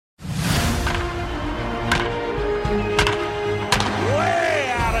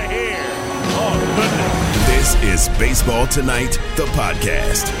is Baseball Tonight, the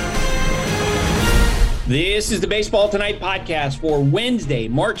podcast. This is the Baseball Tonight podcast for Wednesday,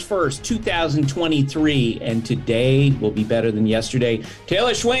 March 1st, 2023, and today will be better than yesterday.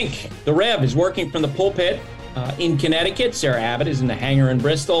 Taylor Schwenk, the Rev, is working from the pulpit in Connecticut. Sarah Abbott is in the hangar in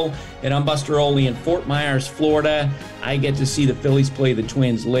Bristol, and I'm Buster Olney in Fort Myers, Florida. I get to see the Phillies play the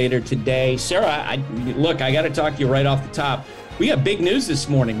Twins later today. Sarah, I got to talk to you right off the top. We got big news this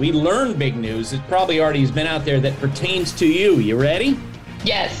morning. We learned big news. It probably already has been out there that pertains to you. You ready?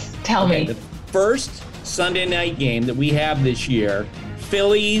 Yes, tell me. The first Sunday night game that we have this year,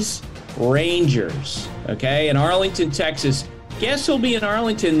 Phillies Rangers, okay, in Arlington, Texas. Guess who'll be in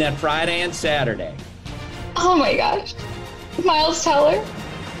Arlington that Friday and Saturday? Oh my gosh. Miles Teller?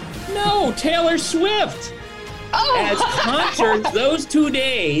 No, Taylor Swift. As concerts those 2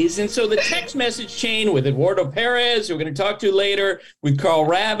 days. And so the text message chain with Eduardo Perez, who we're going to talk to later, with Carl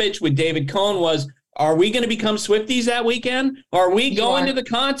Ravitch, with David Cohn was, are we going to become Swifties that weekend? Are we going to the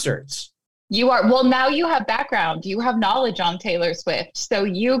concerts? You are. Well, now you have background. You have knowledge on Taylor Swift, so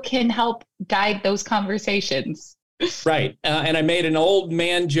you can help guide those conversations. Right. And I made an old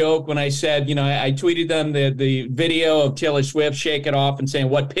man joke when I said, I tweeted them the video of Taylor Swift, Shake It Off, and saying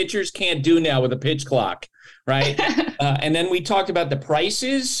what pitchers can't do now with a pitch clock. Right. And then we talked about the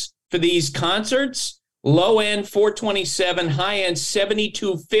prices for these concerts. Low end $427, high end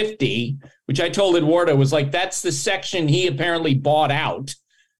 $7,250, which I told Eduardo was like, that's the section he apparently bought out.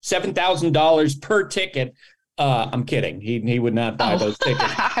 $7,000 per ticket. I'm kidding. He would not buy those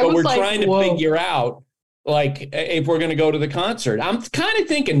tickets. But we're trying to figure out, like, if we're going to go to the concert. I'm kind of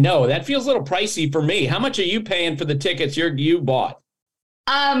thinking, no, that feels a little pricey for me. How much are you paying for the tickets you bought?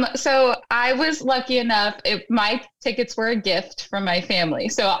 So I was lucky enough, if my tickets were a gift from my family.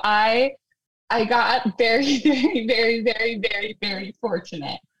 So I got very, very, very, very, very, very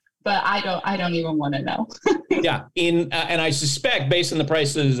fortunate. But I don't even want to know. Yeah. And I suspect, based on the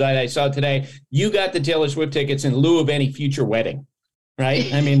prices that I saw today, you got the Taylor Swift tickets in lieu of any future wedding,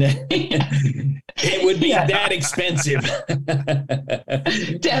 right? I mean, it would be that expensive.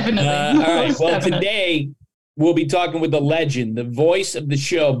 Definitely. All right. Well, today we'll be talking with the legend, the voice of the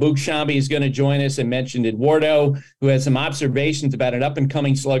show. Boog Sciambi is going to join us. I mentioned Eduardo, who has some observations about an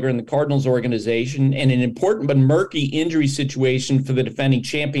up-and-coming slugger in the Cardinals organization and an important but murky injury situation for the defending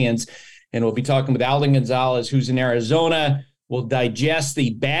champions. And we'll be talking with Alden Gonzalez, who's in Arizona. We'll digest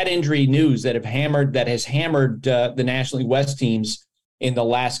the bad injury news that has hammered the National League West teams in the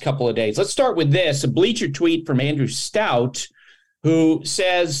last couple of days. Let's start with this, a Bleacher tweet from Andrew Stout, who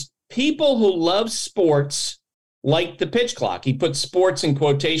says, people who love sports like the pitch clock. He put sports in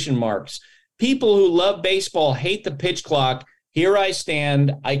quotation marks. People who love baseball hate the pitch clock. Here I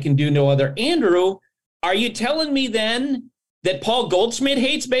stand. I can do no other. Andrew, are you telling me then that Paul Goldschmidt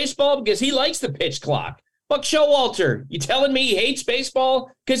hates baseball because he likes the pitch clock? Buck Showalter, you telling me he hates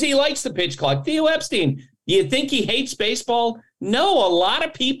baseball because he likes the pitch clock? Theo Epstein, you think he hates baseball? No, a lot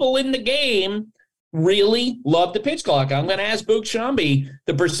of people in the game really love the pitch clock. I'm going to ask Boog Sciambi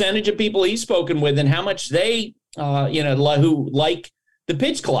the percentage of people he's spoken with and how much they who like the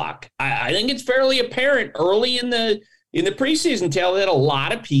pitch clock. I think it's fairly apparent early in the preseason, Taylor, that a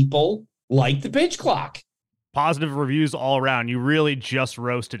lot of people like the pitch clock. Positive reviews all around. You really just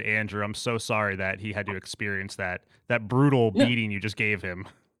roasted Andrew. I'm so sorry that he had to experience that brutal beating you just gave him.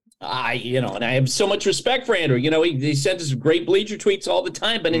 And I have so much respect for Andrew. He sends us great Bleacher tweets all the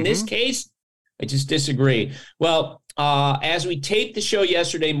time, but in this case, I just disagree. Well, as we taped the show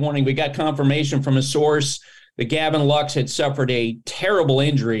yesterday morning, we got confirmation from a source that Gavin Lux had suffered a terrible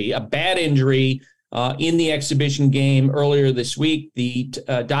injury, a bad injury in the exhibition game earlier this week. The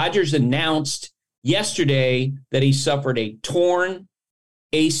Dodgers announced yesterday that he suffered a torn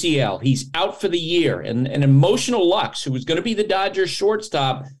ACL. He's out for the year. And an emotional Lux, who was going to be the Dodgers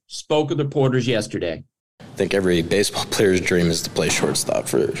shortstop, spoke with reporters yesterday. I think every baseball player's dream is to play shortstop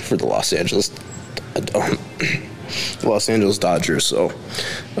for the Los Angeles Dodgers. So,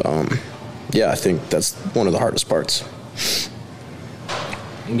 I think that's one of the hardest parts.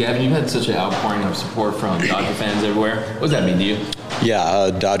 And Gavin, you've had such an outpouring of support from Dodger fans everywhere. What does that mean to you?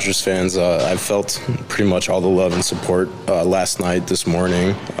 Yeah, Dodgers fans, I've felt pretty much all the love and support last night, this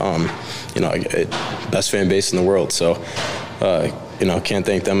morning. Best fan base in the world. So, can't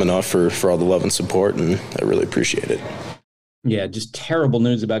thank them enough for all the love and support, and I really appreciate it. Yeah, just terrible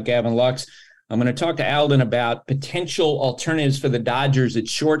news about Gavin Lux. I'm going to talk to Alden about potential alternatives for the Dodgers at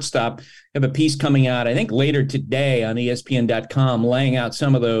shortstop. I have a piece coming out, I think, later today on ESPN.com laying out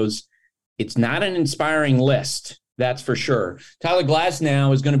some of those. It's not an inspiring list, that's for sure. Tyler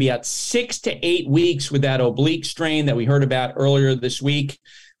Glasnow is going to be out 6 to 8 weeks with that oblique strain that we heard about earlier this week.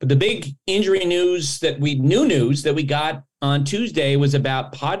 But the big injury news that we got on Tuesday was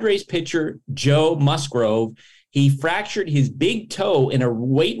about Padres pitcher Joe Musgrove. He fractured his big toe in a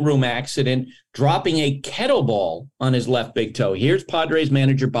weight room accident, dropping a kettlebell on his left big toe. Here's Padres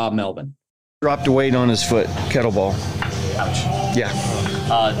manager Bob Melvin. Dropped a weight on his foot, kettlebell. Ouch. Yeah.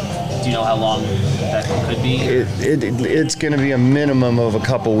 Do you know how long that could be? It's going to be a minimum of a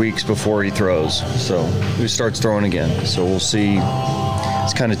couple weeks before he throws. So he starts throwing again. So we'll see.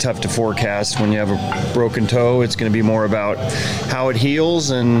 It's kind of tough to forecast when you have a broken toe. It's going to be more about how it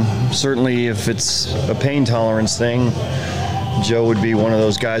heals, and certainly if it's a pain tolerance thing, Joe would be one of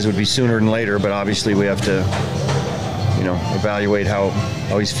those guys. Would be sooner than later, but obviously we have to, evaluate how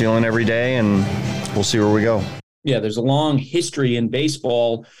he's feeling every day, and we'll see where we go. Yeah, there's a long history in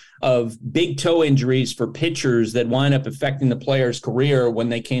baseball of big toe injuries for pitchers that wind up affecting the player's career when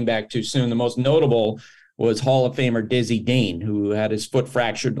they came back too soon. The most notable was Hall of Famer Dizzy Dean, who had his foot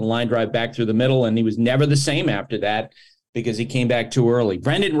fractured in a line drive back through the middle, and he was never the same after that because he came back too early.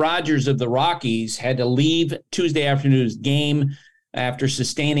 Brendan Rodgers of the Rockies had to leave Tuesday afternoon's game after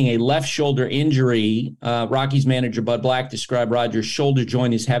sustaining a left shoulder injury. Rockies manager Bud Black described Rodgers' shoulder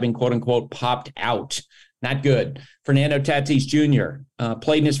joint as having, quote-unquote, popped out. Not good. Fernando Tatis Jr.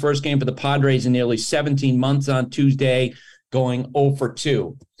 Played in his first game for the Padres in nearly 17 months on Tuesday, going 0 for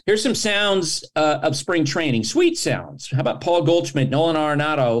 2. Here's some sounds of spring training. Sweet sounds. How about Paul Goldschmidt, Nolan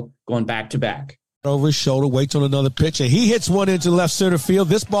Arenado going back-to-back? Over his shoulder, waits on another pitch, and he hits one into left center field.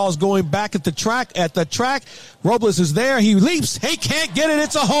 This ball's going back at the track. Robles is there. He leaps. He can't get it.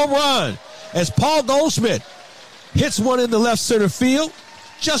 It's a home run. As Paul Goldschmidt hits one in the left center field,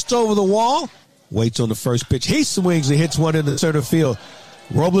 just over the wall. Waits on the first pitch. He swings and hits one in the center field.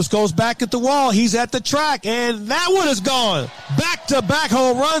 Robles goes back at the wall. He's at the track, and that one is gone. Back-to-back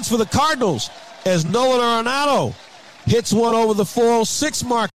home runs for the Cardinals as Nolan Arenado hits one over the 406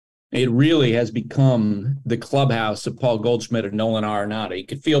 mark. It really has become the clubhouse of Paul Goldschmidt and Nolan Arenado. You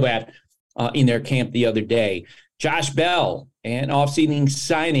could feel that in their camp the other day. Josh Bell, an offseason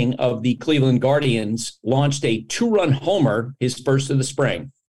signing of the Cleveland Guardians, launched a 2-run homer, his first of the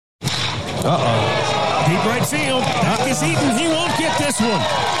spring. Deep right field. Duck is eaten. He won't get this one.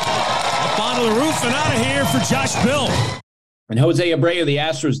 Up onto the roof and out of here for Josh Bell. And Jose Abreu, the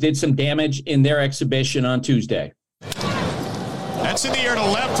Astros, did some damage in their exhibition on Tuesday. That's in the air to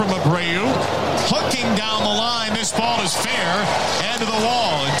left from Abreu. Hooking down the line. This ball is fair. And to the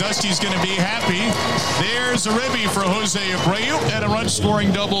wall. And Dusty's going to be happy. There's a ribby for Jose Abreu. And a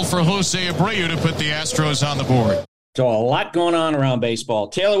run-scoring double for Jose Abreu to put the Astros on the board. So a lot going on around baseball.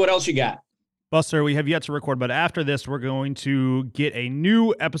 Taylor, what else you got? Buster, we have yet to record, but after this, we're going to get a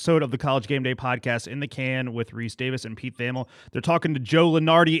new episode of the College Game Day podcast in the can with Reese Davis and Pete Thamel. They're talking to Joe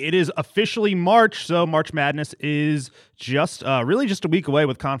Lunardi. It is officially March, so March Madness is just really just a week away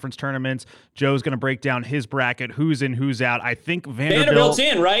with conference tournaments. Joe's going to break down his bracket, who's in, who's out. I think Vanderbilt's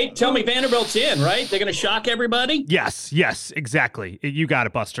in, right? Tell me Vanderbilt's in, right? They're going to shock everybody? Yes, exactly. You got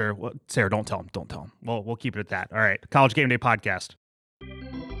it, Buster. Well, Sarah, don't tell him. Well, we'll keep it at that. All right, College Game Day podcast.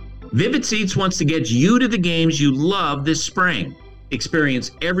 Vivid Seats wants to get you to the games you love this spring.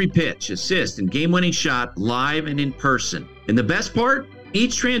 Experience every pitch, assist, and game-winning shot live and in person. And the best part?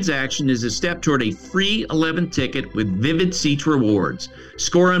 Each transaction is a step toward a free 11th ticket with Vivid Seats rewards.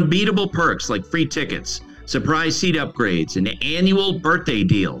 Score unbeatable perks like free tickets, surprise seat upgrades, and annual birthday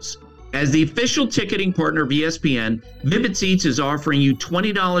deals. As the official ticketing partner of ESPN, Vivid Seats is offering you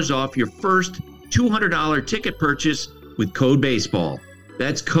 $20 off your first $200 ticket purchase with code BASEBALL.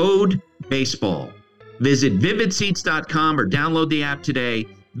 That's code BASEBALL. Visit vividseats.com or download the app today.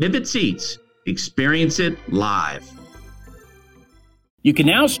 Vivid Seats. Experience it live. You can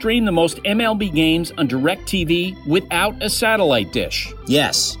now stream the most MLB games on DirecTV without a satellite dish.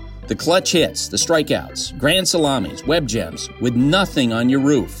 Yes, the clutch hits, the strikeouts, grand salamis, web gems, with nothing on your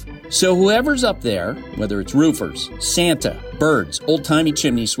roof. So whoever's up there, whether it's roofers, Santa, birds, old-timey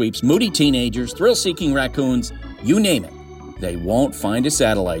chimney sweeps, moody teenagers, thrill-seeking raccoons, you name it, they won't find a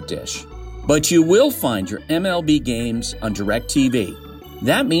satellite dish. But you will find your MLB games on DirecTV.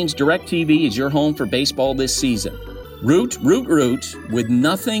 That means DirecTV is your home for baseball this season. Root with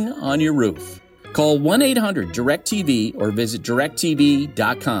nothing on your roof. Call 1-800-DirecTV or visit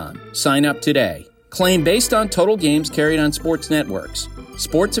directtv.com. Sign up today. Claim based on total games carried on sports networks.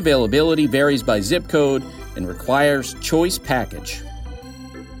 Sports availability varies by zip code and requires choice package.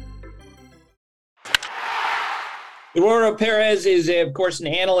 Eduardo Perez is, of course, an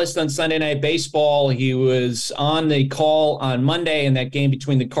analyst on Sunday Night Baseball. He was on the call on Monday in that game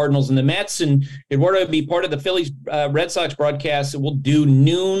between the Cardinals and the Mets. And Eduardo will be part of the Phillies Red Sox broadcast that we'll do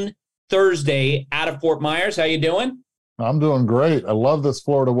noon Thursday out of Fort Myers. How you doing? I'm doing great. I love this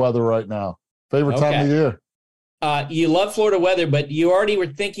Florida weather right now. Favorite time of the year. You love Florida weather, but you already were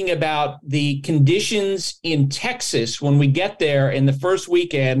thinking about the conditions in Texas when we get there in the first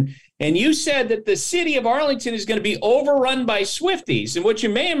weekend. And you said that the city of Arlington is going to be overrun by Swifties. And what you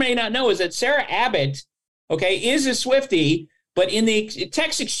may or may not know is that Sarah Abbott, is a Swiftie. But in the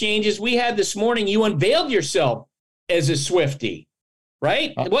text exchanges we had this morning, you unveiled yourself as a Swiftie,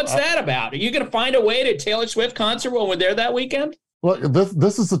 right? What's that about? Are you going to find a way to Taylor Swift concert when we're there that weekend? Look,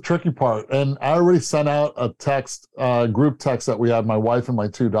 this is the tricky part. And I already sent out a text, group text that we had, my wife and my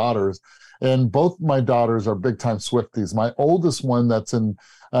 2 daughters. And both my daughters are big-time Swifties. My oldest one that's in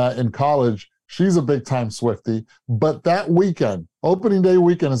college, she's a big-time Swiftie. But that weekend, opening day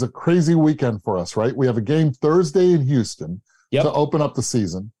weekend, is a crazy weekend for us, right? We have a game Thursday in Houston to open up the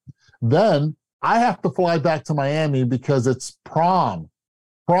season. Then I have to fly back to Miami because it's prom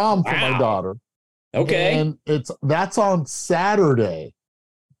for my daughter. Okay. And that's on Saturday.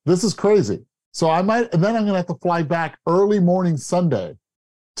 This is crazy. So and then I'm going to have to fly back early morning Sunday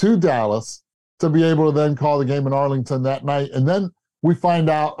to Dallas to be able to then call the game in Arlington that night. And then we find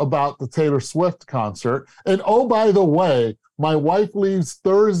out about the Taylor Swift concert. And oh, by the way, my wife leaves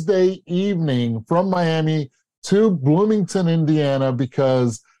Thursday evening from Miami to Bloomington, Indiana,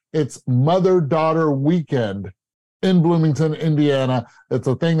 because it's mother-daughter weekend in Bloomington, Indiana. It's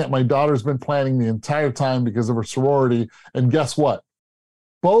a thing that my daughter's been planning the entire time because of her sorority. And guess what?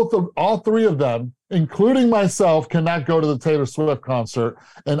 All 3 of them, including myself, cannot go to the Taylor Swift concert.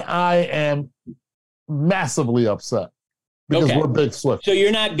 And I am massively upset because we're big Swift. So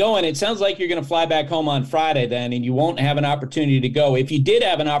you're not going. It sounds like you're going to fly back home on Friday then, and you won't have an opportunity to go. If you did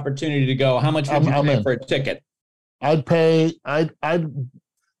have an opportunity to go, how much would you pay for a ticket? I'd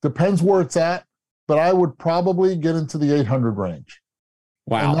depends where it's at, but I would probably get into the 800 range.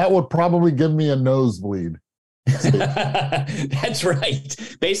 Wow. And that would probably give me a nosebleed. That's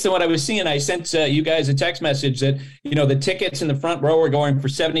right. Based on what I was seeing, I sent you guys a text message that, the tickets in the front row were going for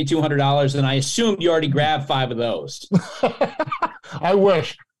 $7,200, and I assumed you already grabbed 5 of those. I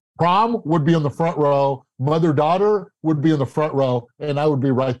wish. Prom would be in the front row. Mother-daughter would be in the front row, and I would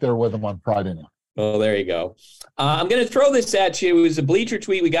be right there with them on Friday night. Oh, there you go. I'm going to throw this at you. It was a Bleacher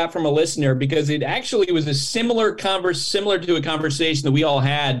tweet we got from a listener because it actually was a similar to a conversation that we all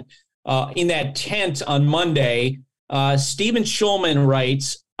had in that tent on Monday. Stephen Schulman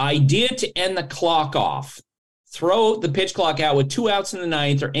writes, idea to end the clock off. Throw the pitch clock out with 2 outs in the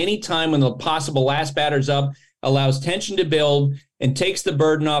ninth or any time when the possible last batter's up, allows tension to build, and takes the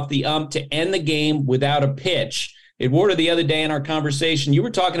burden off the ump to end the game without a pitch. Eduardo, the other day in our conversation, you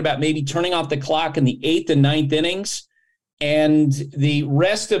were talking about maybe turning off the clock in the 8th and 9th innings, and the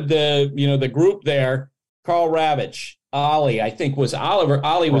rest of the group there, Carl Ravitch, Ollie, I think was Oliver.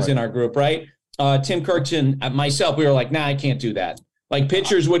 Ollie was in our group, right? Tim Kirkton, myself, we were like, nah, I can't do that. Like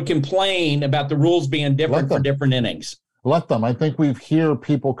pitchers would complain about the rules being different for different innings. Let them. I think we hear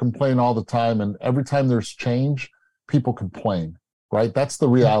people complain all the time, and every time there's change, people complain, right? That's the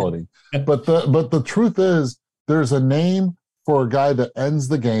reality. But the truth is, there's a name for a guy that ends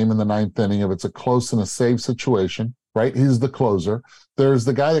the game in the 9th inning if it's a close and a save situation, right? He's the closer. There's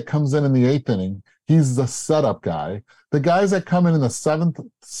the guy that comes in the 8th inning. He's the setup guy. The guys that come in the 7th,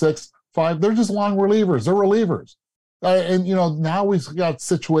 6th, 5th, they're just long relievers. They're relievers. And, now we've got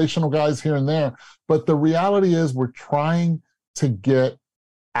situational guys here and there. But the reality is we're trying to get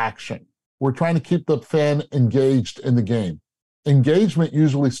action. We're trying to keep the fan engaged in the game. Engagement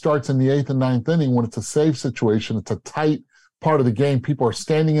usually starts in the 8th and 9th inning when it's a save situation. It's a tight part of the game. People are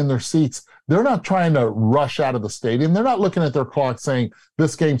standing in their seats. They're not trying to rush out of the stadium. They're not looking at their clock saying,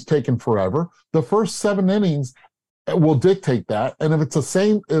 this game's taken forever. The first 7 innings will dictate that. And if it's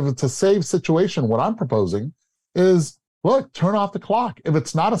a save situation, what I'm proposing is, look, turn off the clock. If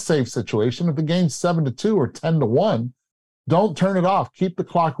it's not a save situation, if the game's 7-2 or 10-1, don't turn it off. Keep the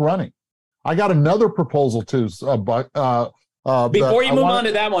clock running. I got another proposal too, Buck. Before you move on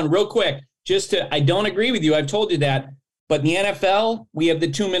to that one, real quick, I don't agree with you. I've told you that. But in the NFL, we have the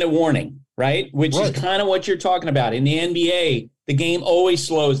 2-minute warning, right? Which is kind of what you're talking about. In the NBA, the game always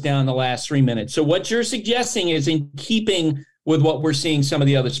slows down the last 3 minutes. So what you're suggesting is in keeping with what we're seeing some of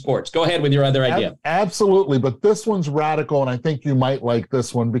the other sports. Go ahead with your other idea. Absolutely. But this one's radical, and I think you might like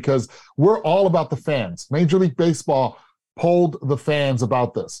this one because we're all about the fans. Major League Baseball polled the fans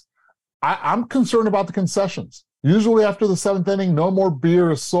about this. I'm concerned about the concessions. Usually after the 7th inning, no more beer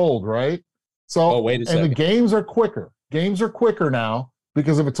is sold, right? So, wait a second. And the games are quicker. Games are quicker now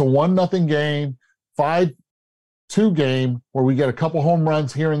because if it's a 1-0 game, 5-2 game where we get a couple home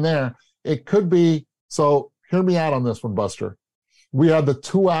runs here and there, it could be. So hear me out on this one, Buster. We have the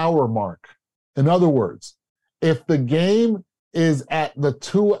 2-hour mark. In other words, If the game is at the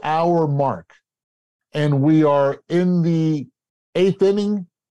 2-hour mark and we are in the 8th inning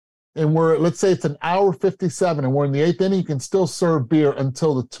and let's say it's an hour 57 and we're in the 8th inning, you can still serve beer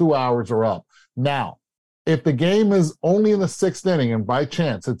until the 2 hours are up. Now, if the game is only in the 6th inning and by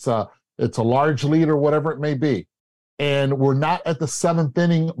chance it's a large lead or whatever it may be, and we're not at the 7th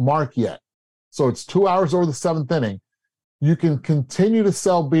inning mark yet, so it's 2 hours over the 7th inning, you can continue to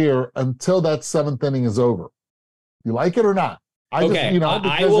sell beer until that 7th inning is over. You like it or not? I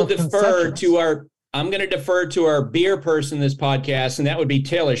will defer to I'm going to defer to our beer person in this podcast, and that would be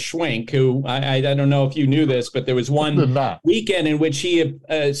Taylor Schwenk, who I don't know if you knew this, but there was one weekend in which he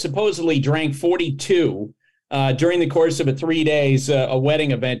supposedly drank 42 during the course of 3 days, a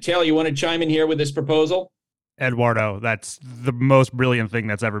wedding event. Taylor, you want to chime in here with this proposal? Eduardo, that's the most brilliant thing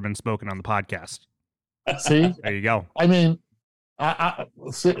that's ever been spoken on the podcast. See? There you go. I mean,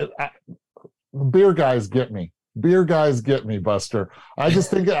 beer guys get me. Beer guys get me, Buster. I just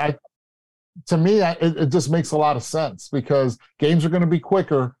think to me, it just makes a lot of sense because games are going to be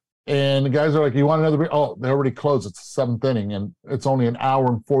quicker, and the guys are like, "You want another beer?" Oh, they already closed. It's the 7th inning, and it's only an hour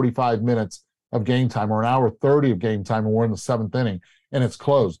and 45 minutes of game time, or an hour 30 of game time, and we're in the 7th inning, and it's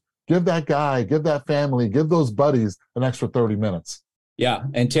closed. Give that guy, give that family, give those buddies an extra 30 minutes. Yeah,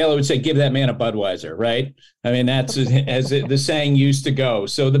 and Taylor would say, give that man a Budweiser, right? I mean, that's as the saying used to go.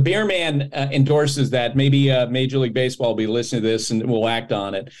 So the beer man endorses that. Maybe Major League Baseball will be listening to this and will act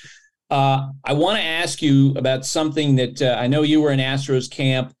on it. I want to ask you about something that I know you were in Astros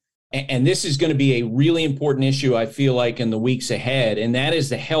camp, and this is going to be a really important issue, I feel like, in the weeks ahead, and that is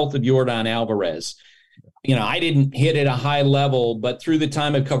the health of Yordan Alvarez. You know, I didn't hit at a high level, but through the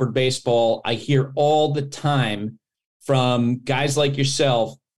time I've covered baseball, I hear all the time from guys like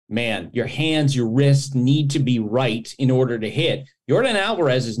yourself, man, your hands, your wrists need to be right in order to hit. Yordan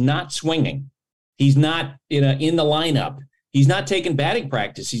Alvarez is not swinging. He's not in the lineup. He's not taking batting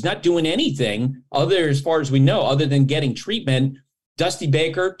practice. He's not doing anything other, as far as we know, other than getting treatment. Dusty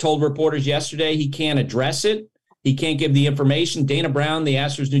Baker told reporters yesterday he can't address it. He can't give the information. Dana Brown, the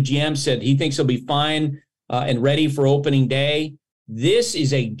Astros new GM, said he thinks he'll be fine and ready for opening day. This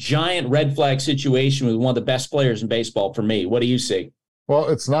is a giant red flag situation with one of the best players in baseball for me. What do you see? Well,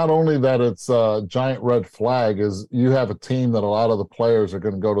 it's not only that it's a giant red flag, is you have a team that a lot of the players are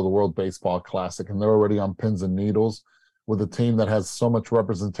going to go to the World Baseball Classic, and they're already on pins and needles with a team that has so much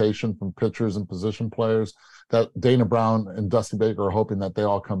representation from pitchers and position players that Dana Brown and Dusty Baker are hoping that they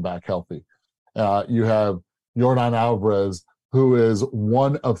all come back healthy. You have Yordan Alvarez, who is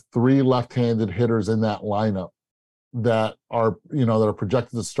one of 3 left-handed hitters in that lineup that are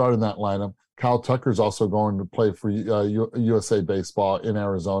projected to start in that lineup. Kyle Tucker's also going to play for USA Baseball in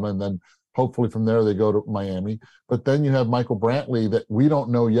Arizona, and then hopefully from there they go to Miami. But then you have Michael Brantley that we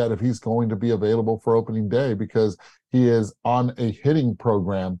don't know yet if he's going to be available for opening day because he is on a hitting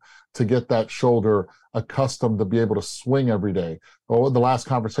program to get that shoulder accustomed to be able to swing every day. Well, the last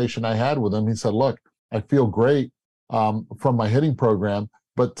conversation I had with him, he said, look, I feel great from my hitting program,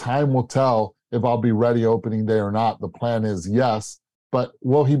 but time will tell if I'll be ready opening day or not. The plan is yes, but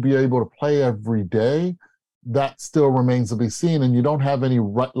will he be able to play every day? That still remains to be seen, and you don't have any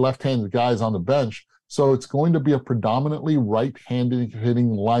left-handed guys on the bench, so it's going to be a predominantly right-handed hitting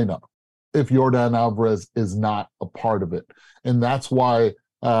lineup if Yordan Alvarez is not a part of it. And that's why,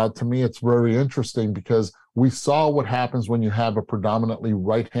 to me, it's very interesting because we saw what happens when you have a predominantly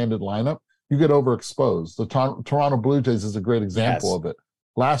right-handed lineup. You get overexposed. The Toronto Blue Jays is a great example of it.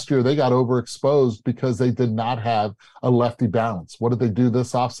 Last year, they got overexposed because they did not have a lefty balance. What did they do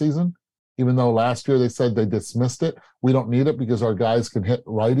this offseason? Even though last year they said they dismissed it, we don't need it because our guys can hit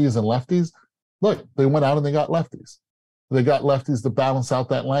righties and lefties. Look, they went out and they got lefties. They got lefties to balance out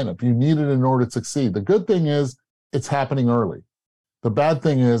that lineup. You need it in order to succeed. The good thing is it's happening early. The bad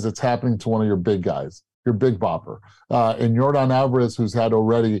thing is it's happening to one of your big guys, your big bopper. And Yordan Alvarez, who's had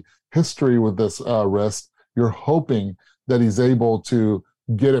already history with this wrist, you're hoping that he's able to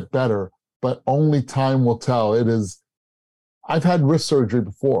get it better, but only time will tell. I've had wrist surgery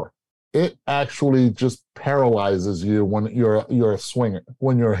before. It actually just paralyzes you when you're a swinger,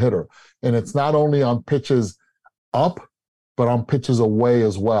 when you're a hitter. And it's not only on pitches up, but on pitches away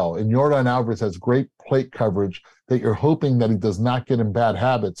as well. And Yordan Alvarez has great plate coverage that you're hoping that he does not get in bad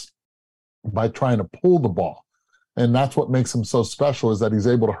habits by trying to pull the ball. And that's what makes him so special, is that he's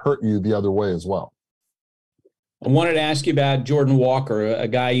able to hurt you the other way as well. I wanted to ask you about Jordan Walker, a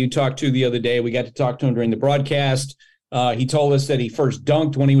guy you talked to the other day. We got to talk to him during the broadcast. He told us that he first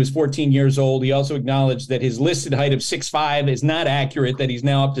dunked when he was 14 years old. He also acknowledged that his listed height of 6'5" is not accurate, that he's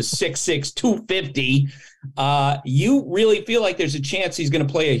now up to 6'6", 250. You really feel like there's a chance he's going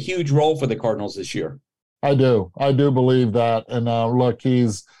to play a huge role for the Cardinals this year? I do believe that. And look,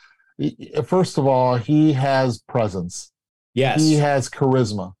 first of all, he has presence. Yes. He has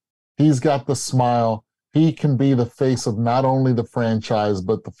charisma. He's got the smile. He can be the face of not only the franchise,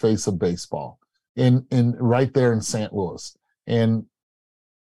 but the face of baseball in right there in St. Louis. And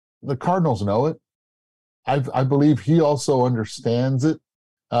the Cardinals know it. I believe he also understands it.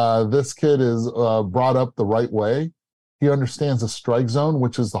 This kid is brought up the right way. He understands the strike zone,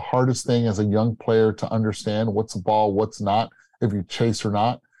 which is the hardest thing as a young player to understand. What's a ball, what's not, if you chase or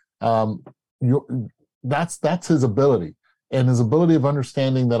not. That's his ability. And his ability of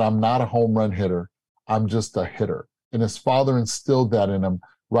understanding that I'm not a home run hitter, I'm just a hitter. And his father instilled that in him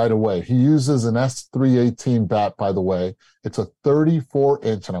right away. He uses an S318 bat, by the way. It's a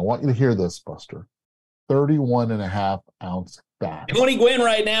 34-inch, and I want you to hear this, Buster, 31.5-ounce bat. Tony Gwynn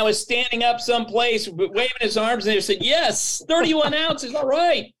right now is standing up someplace, waving his arms, and they said, yes, 31 ounces, all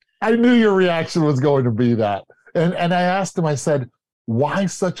right. I knew your reaction was going to be that. And I asked him, I said, why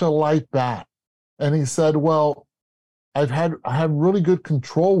such a light bat? And he said, well, I have really good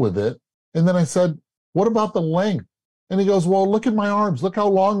control with it. And then I said, what about the length? And he goes, well, look at my arms. Look how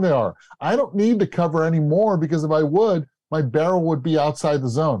long they are. I don't need to cover any more because if I would, my barrel would be outside the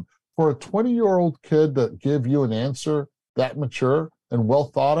zone. For a 20-year-old kid to give you an answer that mature and well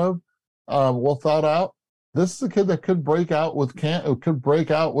thought out, this is a kid that could break out with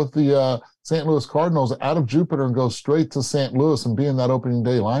the St. Louis Cardinals out of Jupiter and go straight to St. Louis and be in that opening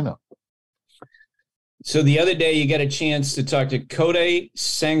day lineup. So the other day, you got a chance to talk to Kodai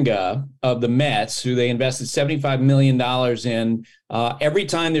Senga of the Mets, who they invested $75 million in. Every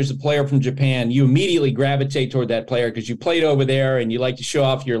time there's a player from Japan, you immediately gravitate toward that player because you played over there and you like to show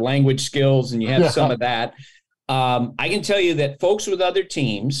off your language skills and you have some of that. I can tell you that folks with other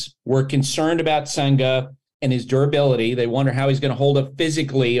teams were concerned about Senga and his durability. They wonder how he's going to hold up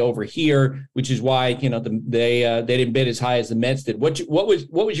physically over here, which is why they didn't bid as high as the Mets did. What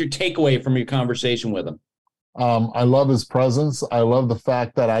was your takeaway from your conversation with him? I love his presence. I love the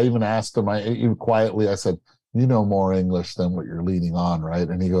fact that I even asked him, even quietly, I said, you know more English than what you're leading on, right?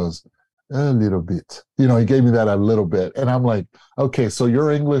 And he goes, a little bit. He gave me that a little bit. And I'm like, okay, so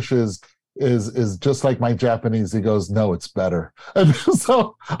your English is just like my Japanese. He goes, no, it's better. And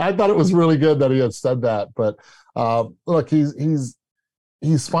so I thought it was really good that he had said that. But look, he's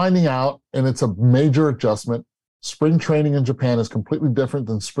finding out, and it's a major adjustment. Spring training in Japan is completely different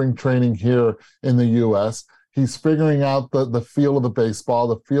than spring training here in the U.S. He's figuring out the feel of the baseball,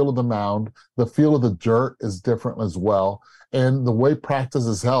 the feel of the mound, the feel of the dirt is different as well. And the way practice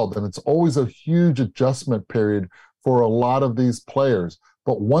is held, and it's always a huge adjustment period for a lot of these players.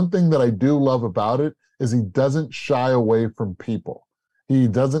 But one thing that I do love about it is he doesn't shy away from people. He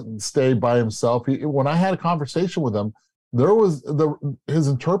doesn't stay by himself. When I had a conversation with him, his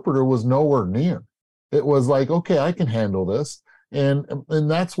interpreter was nowhere near. It was like, okay, I can handle this. And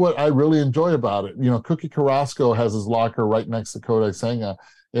that's what I really enjoy about it. Cookie Carrasco has his locker right next to Kodai Senga.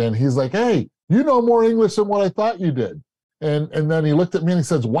 And he's like, hey, you know more English than what I thought you did. And then he looked at me and he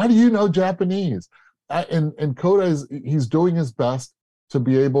says, why do you know Japanese? And Kodai's, he's doing his best to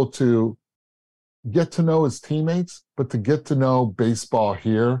be able to get to know his teammates, but to get to know baseball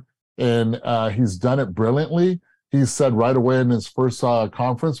here. And he's done it brilliantly. He said right away in his first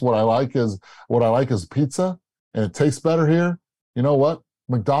conference, what I like is pizza, and it tastes better here. You know what?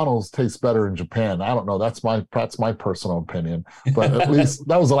 McDonald's tastes better in Japan. I don't know. That's my personal opinion. But at least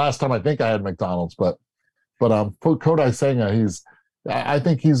that was the last time I think I had McDonald's. But Kodai Senga, I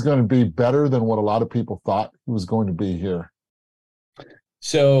think he's going to be better than what a lot of people thought he was going to be here.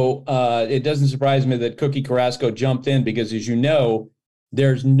 So it doesn't surprise me that Cookie Carrasco jumped in because, as you know,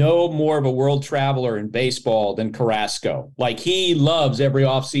 there's no more of a world traveler in baseball than Carrasco. Like, he loves every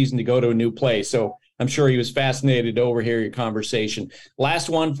offseason to go to a new place. So I'm sure he was fascinated to overhear your conversation. Last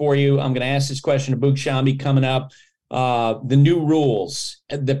one for you. I'm going to ask this question to Boog Sciambi coming up. The new rules,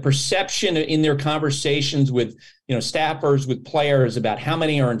 the perception in their conversations with staffers, with players about how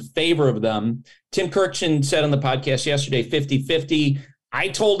many are in favor of them. Tim Kurkjian said on the podcast yesterday, 50-50. I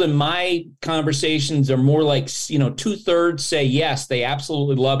told him my conversations are more like, 2/3 say yes, they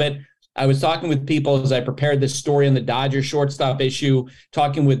absolutely love it. I was talking with people as I prepared this story on the Dodger shortstop issue,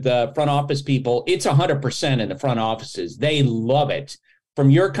 talking with the front office people. It's 100% in the front offices. They love it. From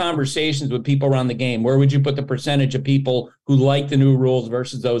your conversations with people around the game, where would you put the percentage of people who like the new rules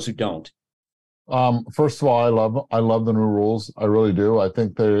versus those who don't? First of all, I love the new rules. I really do. I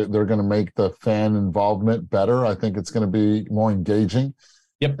think they're going to make the fan involvement better. I think it's going to be more engaging.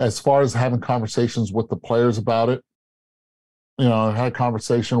 Yep. As far as having conversations with the players about it, I had a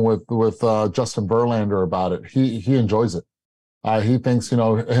conversation with Justin Verlander about it. He enjoys it. He thinks,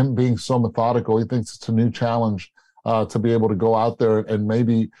 him being so methodical, he thinks it's a new challenge to be able to go out there and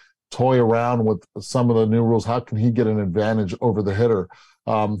maybe toy around with some of the new rules. How can he get an advantage over the hitter?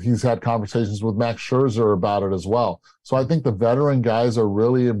 He's had conversations with Max Scherzer about it as well. So I think the veteran guys are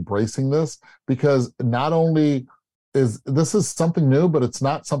really embracing this, because not only is something new, but it's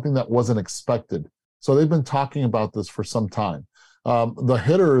not something that wasn't expected. So they've been talking about this for some time. The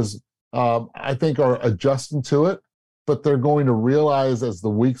hitters, I think, are adjusting to it, but they're going to realize as the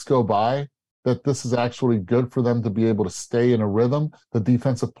weeks go by that this is actually good for them to be able to stay in a rhythm. The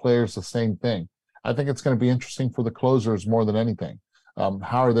defensive players, the same thing. I think it's going to be interesting for the closers more than anything.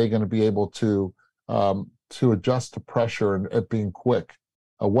 How are they going to be able to adjust to pressure and it being quick?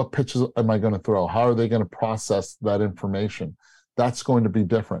 What pitches am I going to throw? How are they going to process that information? That's going to be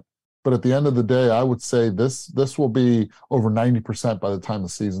different. But at the end of the day, I would say this will be over 90% by the time the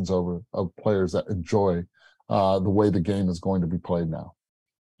season's over of players that enjoy the way the game is going to be played now.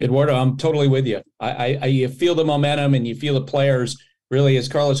 Eduardo, I'm totally with you. You feel the momentum and you feel the players. Really, as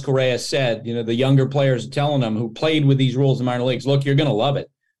Carlos Correa said, the younger players are telling them who played with these rules in minor leagues, look, you're going to love it.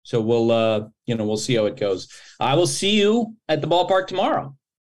 So we'll see how it goes. I will see you at the ballpark tomorrow.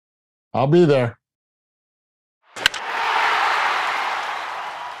 I'll be there.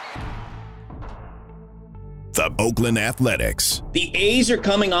 The Oakland Athletics. The A's are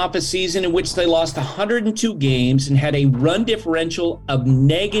coming off a season in which they lost 102 games and had a run differential of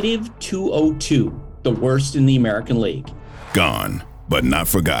negative 202, the worst in the American League. Gone, but not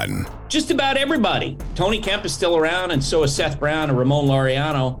forgotten. Just about everybody. Tony Kemp is still around, and so is Seth Brown and Ramon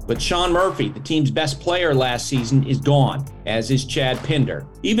Laureano. But Sean Murphy, the team's best player last season, is gone, as is Chad Pinder.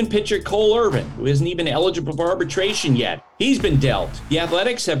 Even pitcher Cole Irvin, who isn't even eligible for arbitration yet, he's been dealt. The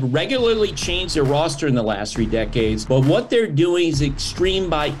Athletics have regularly changed their roster in the last 3 decades, but what they're doing is extreme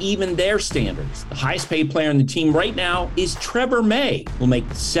by even their standards. The highest paid player on the team right now is Trevor May, who will make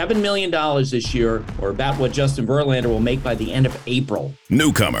 $7 million this year, or about what Justin Verlander will make by the end of April.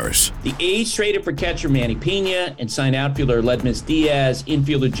 Newcomers. The A's traded for catcher Manny Pena and signed outfielder Ledmus Diaz,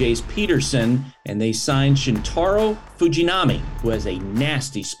 infielder Jace Peterson, and they signed Shintaro Fujinami, who has a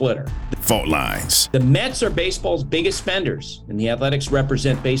nasty splitter. Fault lines. The Mets are baseball's biggest spenders, and the Athletics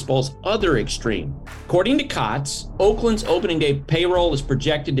represent baseball's other extreme. According to Cots, Oakland's opening day payroll is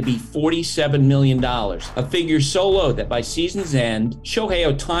projected to be $47 million, a figure so low that by season's end,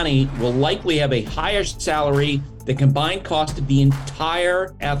 Shohei Ohtani will likely have a higher salary the combined cost of the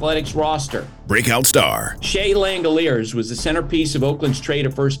entire Athletics roster. Breakout star. Shea Langoliers was the centerpiece of Oakland's trade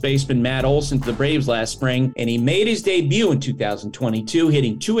of first baseman Matt Olson to the Braves last spring, and he made his debut in 2022,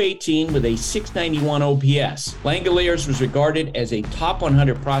 hitting .218 with a .691 OPS. Langoliers was regarded as a top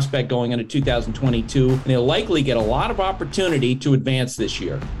 100 prospect going into 2022, and he'll likely get a lot of opportunity to advance this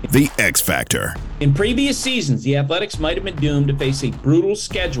year. The X Factor. In previous seasons, the Athletics might have been doomed to face a brutal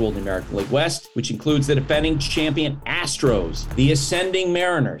schedule in the American League West, which includes the defending champion Astros, the ascending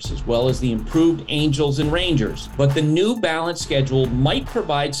Mariners, as well as the improved Angels and Rangers. But the new balanced schedule might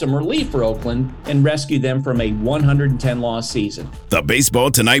provide some relief for Oakland and rescue them from a 110-loss season. The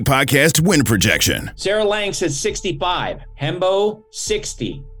Baseball Tonight podcast win projection. Sarah Lang says 65, Hembo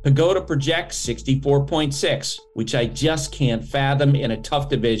 60. Pagoda projects 64.6, which I just can't fathom in a tough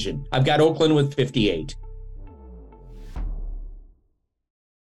division. I've got Oakland with 58.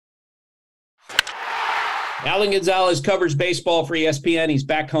 Alan Gonzalez covers baseball for ESPN. He's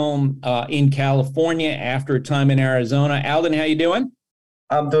back home in California after a time in Arizona. Alden, how you doing?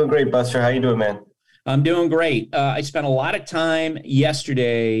 I'm doing great, Buster. How you doing, man? I'm doing great. I spent a lot of time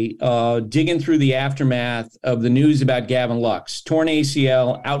yesterday digging through the aftermath of the news about Gavin Lux, torn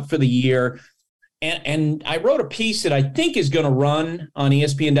ACL, out for the year. And I wrote a piece that I think is going to run on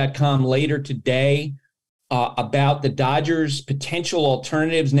ESPN.com later today about the Dodgers' potential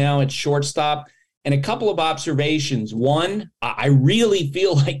alternatives now at shortstop. And a couple of observations. One, I really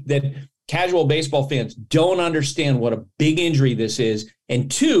feel like that casual baseball fans don't understand what a big injury this is.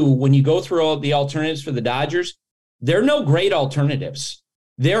 And two, when you go through all the alternatives for the Dodgers, there are no great alternatives.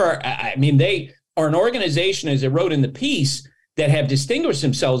 They are an organization, as I wrote in the piece, that have distinguished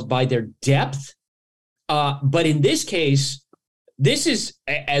themselves by their depth. But in this case, this is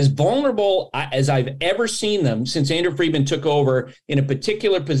as vulnerable as I've ever seen them since Andrew Friedman took over in a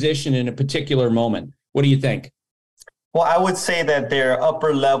particular position in a particular moment. What do you think? Well, I would say that their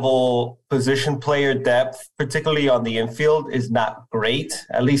upper level position player depth, particularly on the infield, is not great,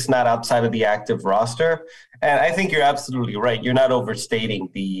 at least not outside of the active roster. And I think you're absolutely right. You're not overstating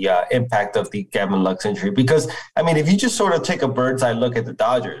the impact of the Gavin Lux injury because, if you just sort of take a bird's eye look at the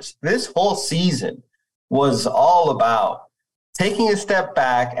Dodgers, this whole season was all about taking a step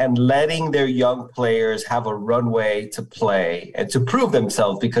back and letting their young players have a runway to play and to prove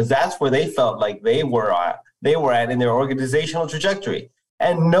themselves, because that's where they felt like they were at in their organizational trajectory.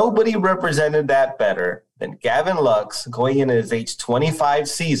 And nobody represented that better than Gavin Lux going into his age 25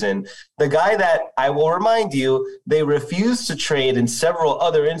 season, the guy that, I will remind you, they refused to trade in several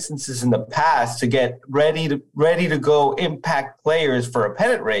other instances in the past to get ready to go impact players for a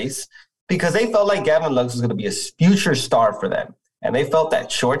pennant race, because they felt like Gavin Lux was going to be a future star for them. And they felt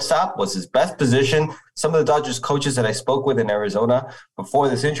that shortstop was his best position. Some of the Dodgers coaches that I spoke with in Arizona before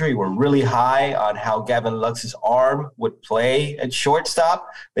this injury were really high on how Gavin Lux's arm would play at shortstop.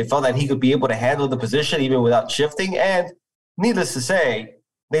 They felt that he could be able to handle the position even without shifting. And needless to say,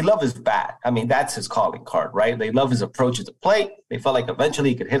 they love his bat. I mean, that's his calling card, right? They love his approach at the plate. They felt like eventually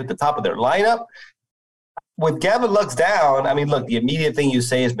he could hit at the top of their lineup. With Gavin Lux down, I mean, look, the immediate thing you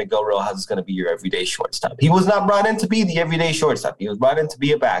say is Miguel Rojas is going to be your everyday shortstop. He was not brought in to be the everyday shortstop. He was brought in to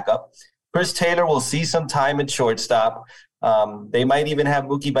be a backup. Chris Taylor will see some time at shortstop. They might even have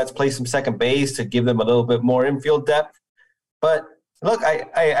Mookie Betts play some second base to give them a little bit more infield depth. But look,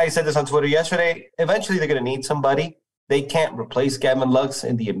 I said this on Twitter yesterday. Eventually, they're going to need somebody. They can't replace Gavin Lux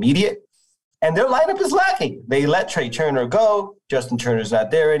in the immediate. And their lineup is lacking. They let Trey Turner go. Justin Turner's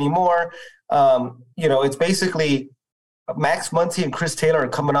not there anymore. It's basically Max Muncy and Chris Taylor are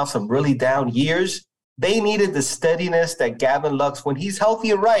coming off some really down years. They needed the steadiness that Gavin Lux, when he's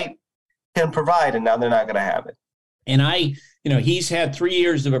healthy and right, can provide, and now they're not going to have it. And he's had 3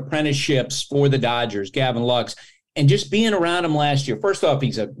 years of apprenticeships for the Dodgers, Gavin Lux, and just being around him last year. First off,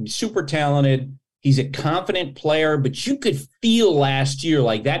 he's super talented. He's a confident player, but you could feel last year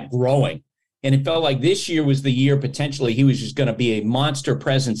like that growing. And it felt like this year was the year potentially he was just going to be a monster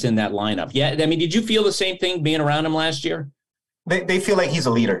presence in that lineup. Yeah, I mean, did you feel the same thing being around him last year? They feel like he's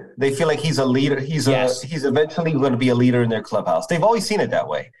a leader. They feel like he's a leader. He's eventually going to be a leader in their clubhouse. They've always seen it that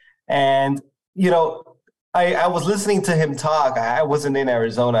way. And, I was listening to him talk. I wasn't in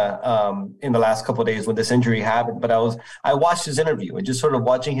Arizona in the last couple of days when this injury happened, but I watched his interview and just sort of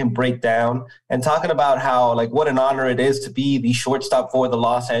watching him break down and talking about how, like, what an honor it is to be the shortstop for the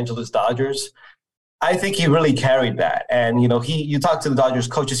Los Angeles Dodgers. I think he really carried that. And, you talk to the Dodgers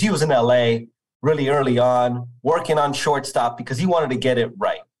coaches. He was in LA really early on working on shortstop because he wanted to get it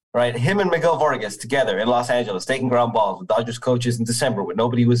right. Right, him and Miguel Vargas together in Los Angeles taking ground balls with Dodgers coaches in December when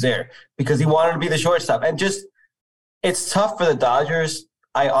nobody was there because he wanted to be the shortstop. And just, it's tough for the Dodgers.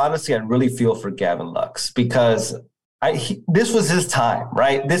 I really feel for Gavin Lux because this was his time,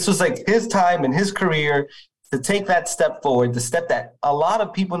 right? This was like his time in his career to take that step forward, the step that a lot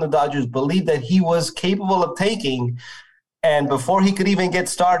of people in the Dodgers believed that he was capable of taking. And before he could even get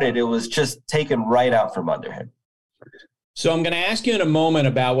started, it was just taken right out from under him. So I'm going to ask you in a moment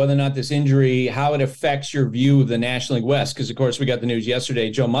about whether or not this injury, how it affects your view of the National League West. Because, of course, we got the news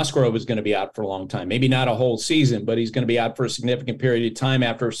yesterday. Joe Musgrove is going to be out for a long time. Maybe not a whole season, but he's going to be out for a significant period of time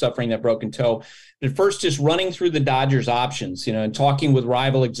after suffering that broken toe. But first, just running through the Dodgers options, and talking with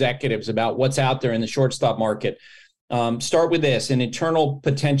rival executives about what's out there in the shortstop market. Start with this. An internal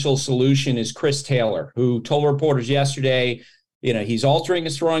potential solution is Chris Taylor, who told reporters yesterday, he's altering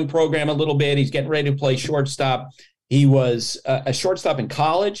his throwing program a little bit. He's getting ready to play shortstop. He was a shortstop in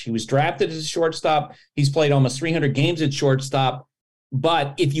college. He was drafted as a shortstop. He's played almost 300 games at shortstop.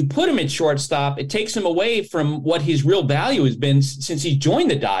 But if you put him at shortstop, it takes him away from what his real value has been since he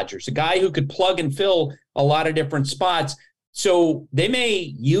joined the Dodgers, a guy who could plug and fill a lot of different spots. So they may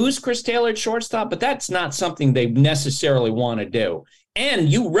use Chris Taylor at shortstop, but that's not something they necessarily want to do. And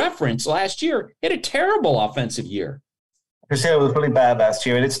you referenced last year, he had a terrible offensive year. Chris Taylor was really bad last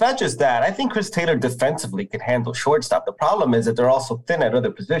year. And it's not just that. I think Chris Taylor defensively can handle shortstop. The problem is that they're also thin at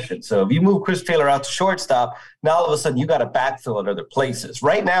other positions. So if you move Chris Taylor out to shortstop, now all of a sudden you got to backfill at other places.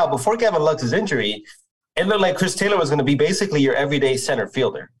 Right now, before Gavin Lux's injury, it looked like Chris Taylor was going to be basically your everyday center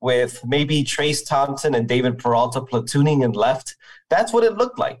fielder with maybe Trace Thompson and David Peralta platooning in left. That's what it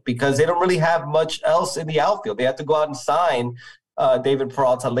looked like because they don't really have much else in the outfield. They have to go out and sign David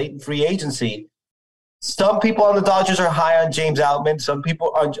Peralta late in free agency. Some people on the Dodgers are high on James Outman. Some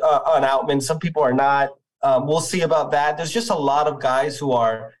people are on Outman. Some people are not. We'll see about that. There's just a lot of guys who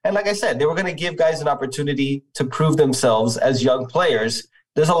are, and like I said, they were going to give guys an opportunity to prove themselves as young players.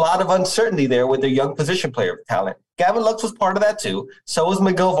 There's a lot of uncertainty there with their young position player talent. Gavin Lux was part of that too. So was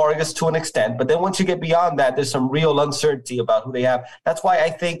Miguel Vargas to an extent. But then once you get beyond that, there's some real uncertainty about who they have. That's why I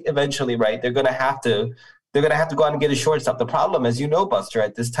think eventually, right, they're going to have to go out and get a shortstop. The problem, as you know, Buster,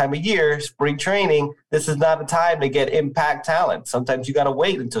 at this time of year, spring training, this is not a time to get impact talent. Sometimes you got to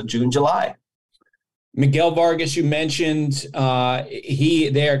wait until June, July. Miguel Vargas, you mentioned,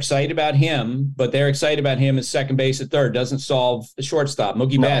 they're excited about him, but they're excited about him as second base at third. Doesn't solve the shortstop.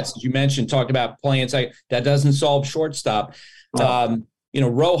 Mookie Betts, as you mentioned, talked about playing second. That doesn't solve shortstop. No.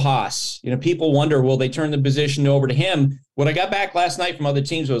 Rojas, people wonder, will they turn the position over to him? What I got back last night from other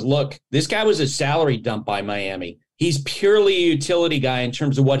teams was, look, this guy was a salary dump by Miami. He's purely a utility guy in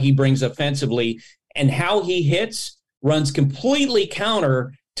terms of what he brings offensively, and how he hits runs completely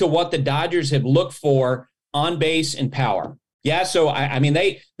counter to what the Dodgers have looked for on base and power. Yeah, so I mean,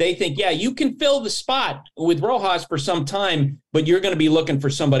 they think, yeah, you can fill the spot with Rojas for some time, but you're going to be looking for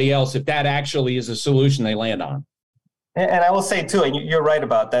somebody else if that actually is a solution they land on. And I will say, too, and you're right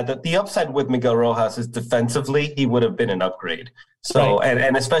about that the upside with Miguel Rojas is defensively, he would have been an upgrade. So, right.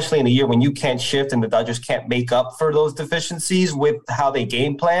 and especially in a year when you can't shift and the Dodgers can't make up for those deficiencies with how they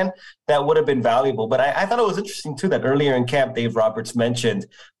game plan, that would have been valuable. But I thought it was interesting, too, that earlier in camp, Dave Roberts mentioned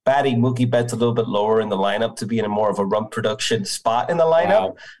batting Mookie Betts a little bit lower in the lineup to be in a more of a run production spot in the lineup.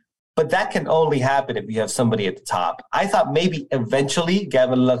 Wow. But that can only happen if you have somebody at the top. I thought maybe eventually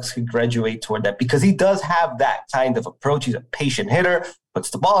Gavin Lux could graduate toward that because he does have that kind of approach. He's a patient hitter, puts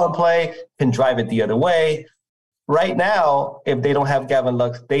the ball in play, can drive it the other way. Right now, if they don't have Gavin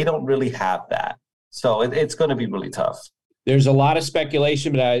Lux, they don't really have that. So it's going to be really tough. There's a lot of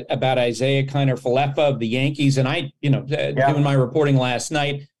speculation about Isaiah Kiner-Falefa of the Yankees. And I, doing my reporting last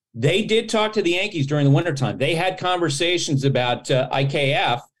night, they did talk to the Yankees during the wintertime. They had conversations about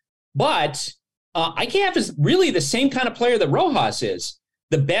IKF. But IKF is really the same kind of player that Rojas is.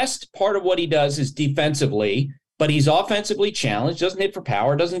 The best part of what he does is defensively, but he's offensively challenged, doesn't hit for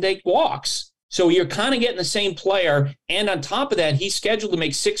power, doesn't take walks. So you're kind of getting the same player. And on top of that, he's scheduled to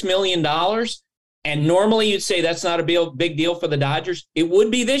make $6 million. And normally you'd say that's not a big deal for the Dodgers. It would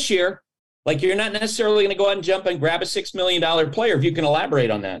be this year. Like, you're not necessarily going to go out and jump and grab a $6 million player, if you can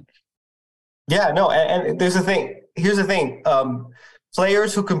elaborate on that. Yeah, no, and there's a thing. Here's the thing.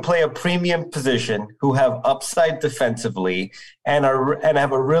 Players who can play a premium position, who have upside defensively, and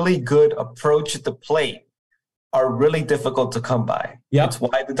have a really good approach at the plate, are really difficult to come by. Yep. It's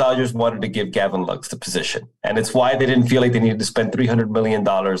why the Dodgers wanted to give Gavin Lux the position, and it's why they didn't feel like they needed to spend $300 million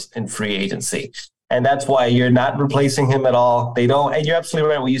in free agency, and that's why you're not replacing him at all. They don't, and you're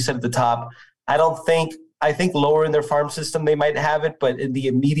absolutely right what you said at the top. I think lower in their farm system, they might have it, but in the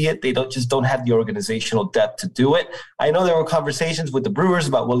immediate, they don't have the organizational depth to do it. I know there were conversations with the Brewers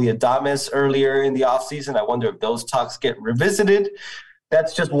about Willy Adames earlier in the offseason. I wonder if those talks get revisited.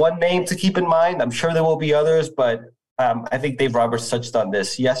 That's just one name to keep in mind. I'm sure there will be others, but I think Dave Roberts touched on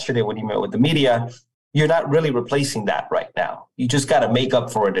this yesterday when he met with the media. You're not really replacing that right now. You just got to make up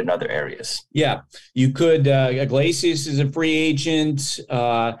for it in other areas. Yeah, you could. Iglesias is a free agent.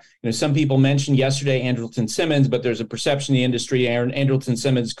 Some people mentioned yesterday Andrelton Simmons, but there's a perception in the industry Andrelton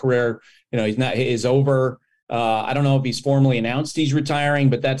Simmons' career, is over. I don't know if he's formally announced he's retiring,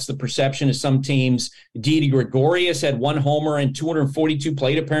 but that's the perception of some teams. Didi Gregorius had 1 homer and 242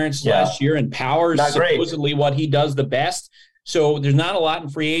 plate appearances last year, and power is supposedly what he does the best. So there's not a lot in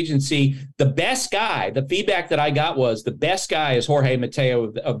free agency. The best guy, the feedback that I got was the best guy is Jorge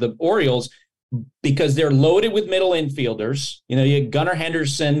Mateo of the Orioles, because they're loaded with middle infielders. You have Gunnar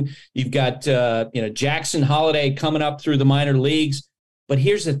Henderson, you've got Jackson Holiday coming up through the minor leagues. But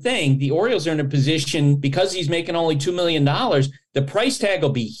here's the thing, the Orioles are in a position, because he's making only $2 million, the price tag will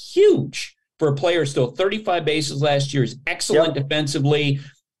be huge for a player still 35 bases last year, is excellent defensively.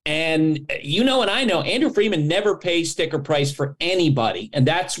 And and I know Andrew Friedman never pays sticker price for anybody. And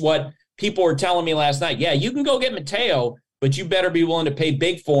that's what people were telling me last night. Yeah, you can go get Mateo, but you better be willing to pay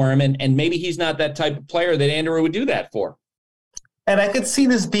big for him. And maybe he's not that type of player that Andrew would do that for. And I could see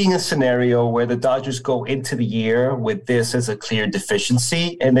this being a scenario where the Dodgers go into the year with this as a clear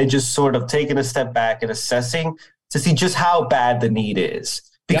deficiency, and then just sort of taking a step back and assessing to see just how bad the need is.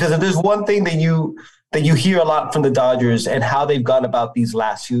 Because if there's one thing that you hear a lot from the Dodgers and how they've gone about these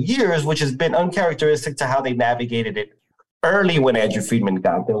last few years, which has been uncharacteristic to how they navigated it early when Andrew Friedman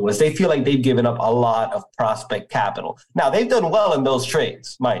got there, was they feel like they've given up a lot of prospect capital. Now, they've done well in those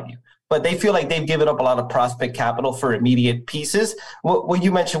trades, mind you, but they feel like they've given up a lot of prospect capital for immediate pieces. What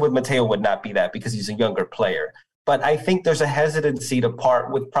you mentioned with Mateo would not be that because he's a younger player. But I think there's a hesitancy to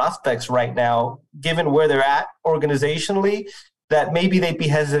part with prospects right now, given where they're at organizationally, that maybe they'd be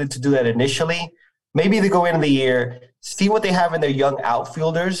hesitant to do that initially. Maybe they go into the year, see what they have in their young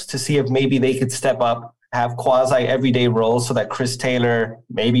outfielders to see if maybe they could step up, have quasi-everyday roles so that Chris Taylor,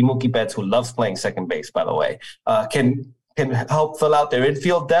 maybe Mookie Betts, who loves playing second base, by the way, can help fill out their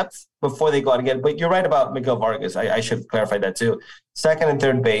infield depth before they go out again. But you're right about Miguel Vargas. I should clarify that too. Second and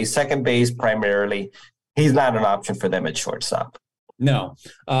third base, second base primarily. He's not an option for them at shortstop. No.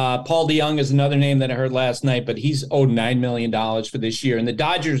 Paul DeJong is another name that I heard last night, but he's owed $9 million for this year. And the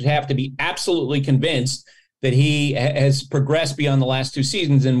Dodgers have to be absolutely convinced that he has progressed beyond the last two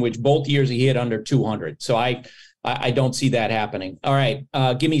seasons, in which both years he hit under 200. So I don't see that happening. All right.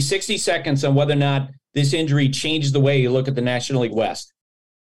 Give me 60 seconds on whether or not this injury changes the way you look at the National League West.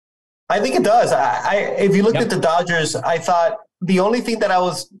 I think it does. If you looked at the Dodgers, I thought the only thing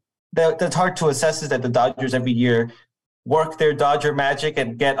that's hard to assess is that the Dodgers every year work their Dodger magic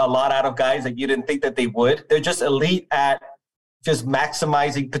and get a lot out of guys that you didn't think that they would. They're just elite at just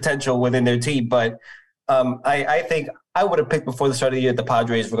maximizing potential within their team. But I think I would have picked before the start of the year the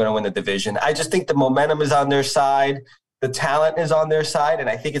Padres were going to win the division. I just think the momentum is on their side. The talent is on their side, and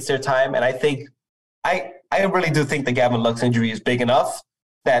I think it's their time. And I think I really do think the Gavin Lux injury is big enough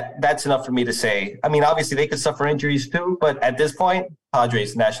that's enough for me to say. I mean, obviously they could suffer injuries too, but at this point,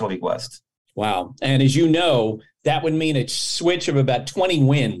 Padres, National League West. Wow. And as you know, that would mean a switch of about 20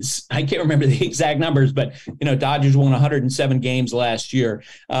 wins. I can't remember the exact numbers, but, Dodgers won 107 games last year.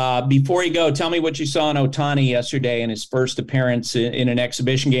 Before you go, tell me what you saw in Ohtani yesterday in his first appearance in an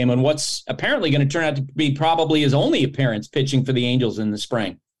exhibition game, and what's apparently going to turn out to be probably his only appearance pitching for the Angels in the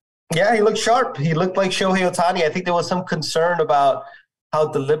spring. Yeah, he looked sharp. He looked like Shohei Ohtani. I think there was some concern about how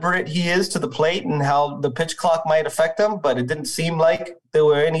deliberate he is to the plate and how the pitch clock might affect him, but it didn't seem like there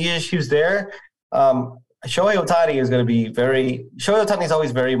were any issues there. Shohei Ohtani is going to be Shohei Ohtani is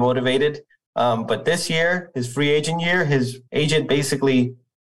always very motivated. But this year, his free agent year, his agent basically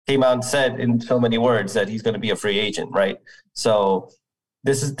came out and said in so many words that he's going to be a free agent, right? So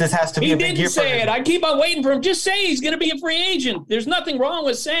this has to be a big year for him. He didn't say it. I keep on waiting for him. Just say he's going to be a free agent. There's nothing wrong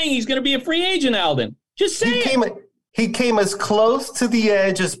with saying he's going to be a free agent, Alden. Just say it. He came as close to the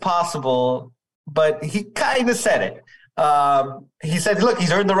edge as possible, but he kind of said it. He said, look,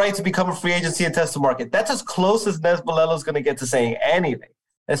 he's earned the right to become a free agency and test the market. That's as close as Nes Balelo's going to get to saying anything,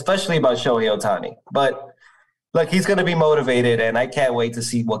 especially about Shohei Ohtani. But look, he's going to be motivated, and I can't wait to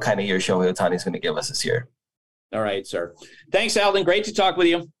see what kind of year Shohei Ohtani is going to give us this year. All right, sir. Thanks, Alden. Great to talk with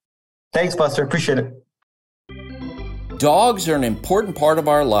you. Thanks, Buster. Appreciate it. Dogs are an important part of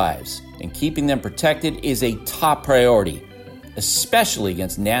our lives, and keeping them protected is a top priority, especially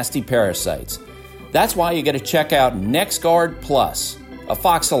against nasty parasites. That's why you got to check out NexGard Plus,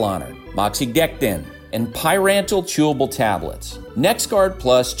 Afoxolaner, Moxidectin, and Pyrantel chewable tablets. NexGard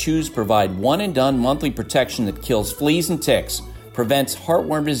Plus chews provide one-and-done monthly protection that kills fleas and ticks, prevents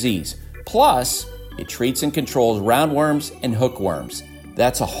heartworm disease, plus it treats and controls roundworms and hookworms.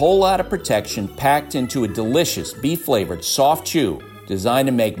 That's a whole lot of protection packed into a delicious beef-flavored soft chew designed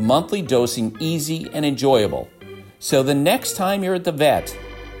to make monthly dosing easy and enjoyable. So the next time you're at the vet,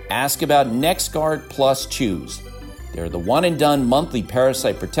 ask about NexGard Plus Chews. They're the one-and-done monthly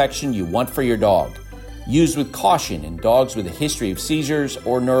parasite protection you want for your dog. Used with caution in dogs with a history of seizures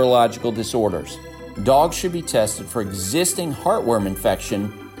or neurological disorders. Dogs should be tested for existing heartworm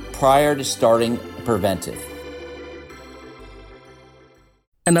infection prior to starting a preventive.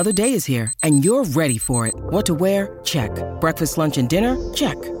 Another day is here, and you're ready for it. What to wear? Check. Breakfast, lunch, and dinner?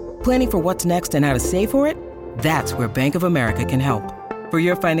 Check. Planning for what's next and how to save for it? That's where Bank of America can help. For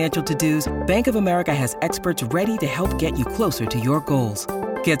your financial to-dos, Bank of America has experts ready to help get you closer to your goals.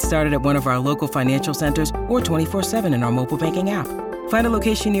 Get started at one of our local financial centers or 24/7 in our mobile banking app. Find a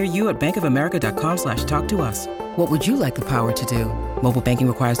location near you at bankofamerica.com/talktous. What would you like the power to do? Mobile banking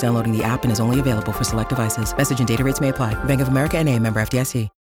requires downloading the app and is only available for select devices. Message and data rates may apply. Bank of America N.A., member FDIC.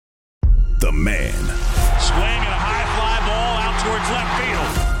 The man. Swing and a high fly ball out towards left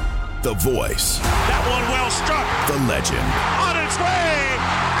field. The voice. That one well struck. The legend. On its way.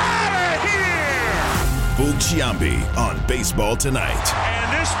 Out of here. Boog Sciambi on Baseball Tonight.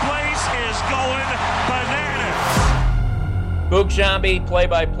 And this place is going bananas. Boog Sciambi,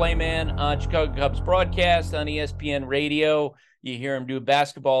 play-by-play man on Chicago Cubs broadcast on ESPN Radio. You hear him do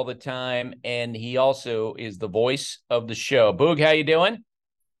basketball all the time, and he also is the voice of the show. Boog, how you doing?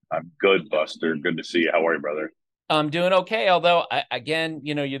 I'm good, Buster. Good to see you. How are you, brother? I'm doing okay, although,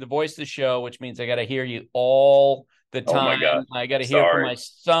 you're the voice of the show, which means I got to hear you all the time. Oh, my God. I got to hear from my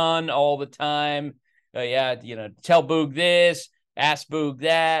son all the time. Tell Boog this, ask Boog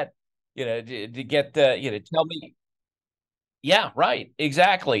that, to get tell me. Yeah, right.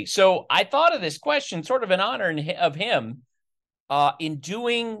 Exactly. So I thought of this question sort of in honor of him in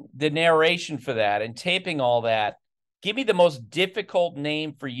doing the narration for that and taping all that. Give me the most difficult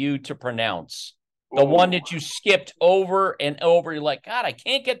name for you to pronounce. The one that you skipped over and over. You're like, God, I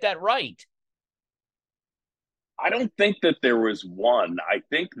can't get that right. I don't think that there was one. I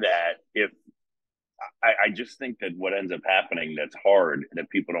think that I just think that what ends up happening that's hard that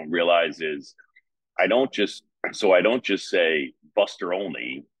people don't realize is I don't just So I don't just say Buster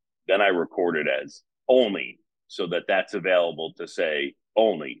Olney, then I record it as Olney, so that's available to say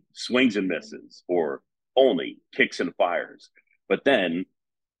Olney swings and misses or Olney kicks and fires. But then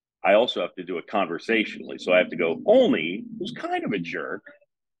I also have to do it conversationally. So I have to go, Olney was kind of a jerk.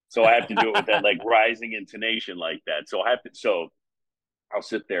 So I have to do it with that like rising intonation like that. So I'll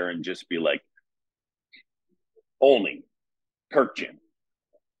sit there and just be like, Olney, Kirkjian,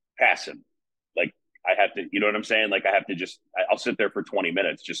 Passan. Like I have to, you know what I'm saying? Like I have to I'll sit there for 20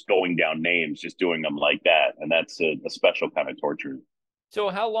 minutes just going down names, just doing them like that. And that's a special kind of torture. So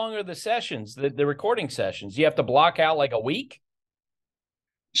how long are the sessions, the recording sessions? You have to block out like a week?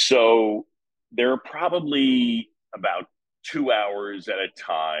 So they're probably about 2 hours at a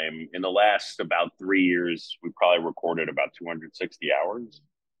time. In the last about 3 years, we probably recorded about 260 hours.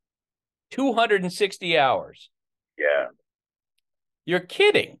 260 hours? Yeah. You're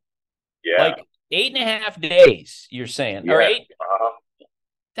kidding. Yeah. Like 8.5 days, you're saying. Yeah. Or 8.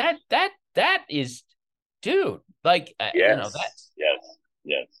 That is, dude, like, yes. You know, that's.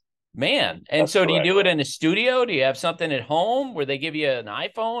 Yes. Man. And that's so correct. Do you do it in a studio? Do you have something at home where they give you an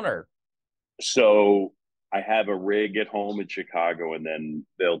iPhone or? So I have a rig at home in Chicago, and then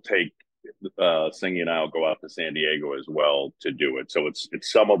they'll take Singy and I'll go out to San Diego as well to do it. So it's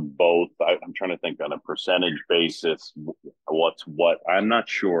some of both. I'm trying to think on a percentage basis what's what. I'm not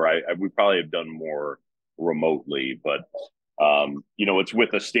sure. We probably have done more remotely, but it's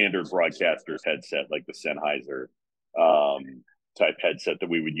with a standard broadcaster's headset like the Sennheiser type headset that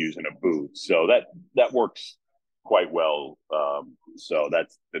we would use in a booth. So that works quite well. So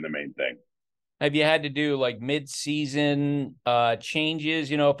that's been the main thing. Have you had to do like mid-season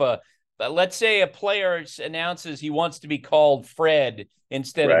changes? You know, if let's say a player announces he wants to be called Fred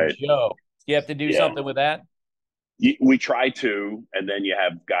instead of Joe, you have to do something with that? We try to, and then you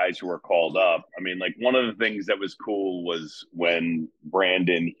have guys who are called up. I mean, like one of the things that was cool was when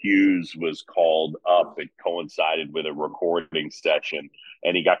Brandon Hughes was called up, it coincided with a recording session,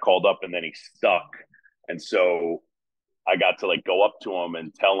 and he got called up and then he stuck. And so I got to like go up to him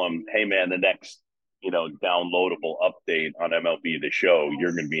and tell him, hey man, the next, downloadable update on MLB The Show,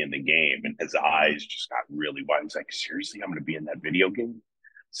 you're going to be in the game. And his eyes just got really wide. He's like, seriously, I'm going to be in that video game?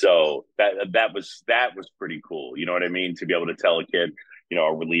 So that was pretty cool. You know what I mean? To be able to tell a kid,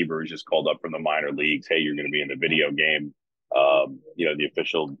 a reliever is just called up from the minor leagues, hey, you're going to be in the video game. The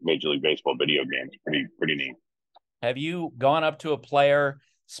official Major League Baseball video game is pretty neat. Have you gone up to a player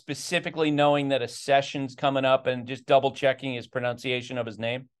specifically knowing that a session's coming up and just double checking his pronunciation of his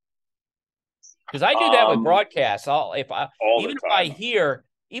name? Because I do that with broadcasts.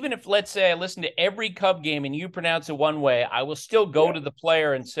 Even if let's say I listen to every Cub game and you pronounce it one way, I will still go to the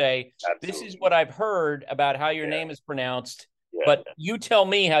player and say, this is what I've heard about how your name is pronounced, but you tell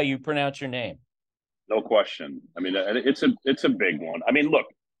me how you pronounce your name. No question. I mean, it's a big one. I mean, look,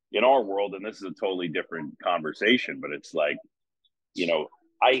 in our world, and this is a totally different conversation, but it's like,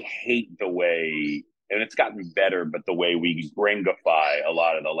 I hate the way, and it's gotten better, but the way we gringify a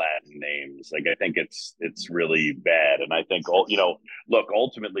lot of the Latin names, like I think it's really bad. And I think, look,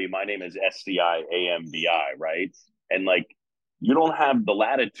 ultimately my name is Scimbi, right? And like, you don't have the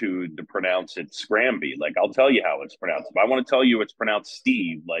latitude to pronounce it Scramby. Like, I'll tell you how it's pronounced. If I want to tell you it's pronounced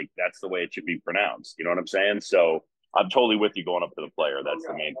Steve, like that's the way it should be pronounced. You know what I'm saying? So I'm totally with you going up to the player. That's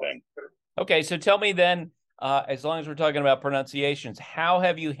the main thing. Okay. So tell me then, as long as we're talking about pronunciations, how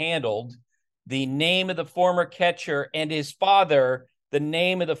have you handled the name of the former catcher and his father, the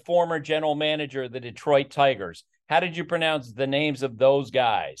name of the former general manager of the Detroit Tigers? How did you pronounce the names of those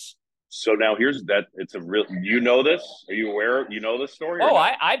guys? So now here's that. It's a real, you know this? Are you aware? You know this story? Oh,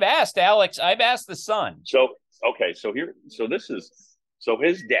 I've asked Alex. I've asked the son. So, okay. So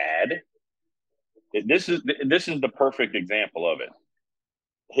his dad, this is the perfect example of it.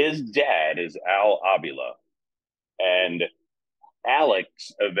 His dad is Al Avila, and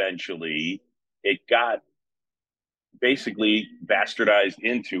Alex eventually, it got basically bastardized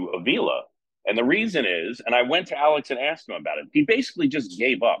into Avila. And the reason is, and I went to Alex and asked him about it, he basically just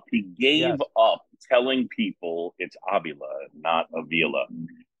gave up. He gave up telling people it's Avila, not Avila.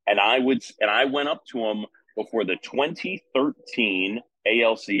 And I went up to him before the 2013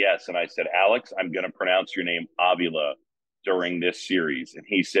 ALCS, and I said, Alex, I'm going to pronounce your name Avila during this series. And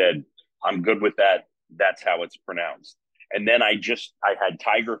he said, I'm good with that. That's how it's pronounced. And then I had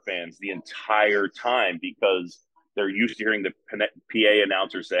Tiger fans the entire time because they're used to hearing the PA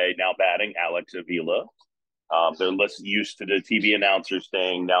announcer say, now batting Alex Avila. They're less used to the TV announcer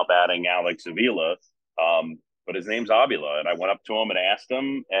saying, now batting Alex Avila. But his name's Avila. And I went up to him and asked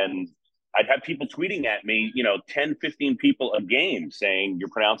him, and I'd have people tweeting at me, 10, 15 people a game saying you're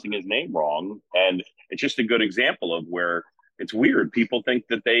pronouncing his name wrong. And it's just a good example of where it's weird. People think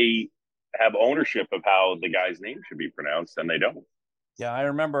that they have ownership of how the guy's name should be pronounced, and they don't. Yeah, I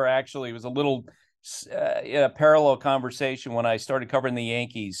remember actually it was a little parallel conversation when I started covering the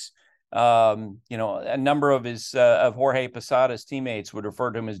Yankees. A number of of Jorge Posada's teammates would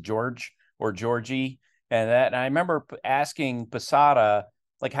refer to him as George or Georgie. And I remember asking Posada,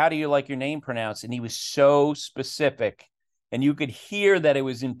 like, how do you like your name pronounced? And he was so specific, and you could hear that it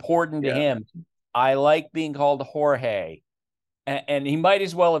was important to him. I like being called Jorge. And he might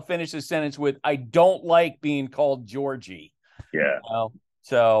as well have finished the sentence with, I don't like being called Georgie. Yeah. Well,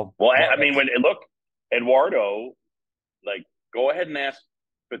 I mean, Eduardo, like, go ahead and ask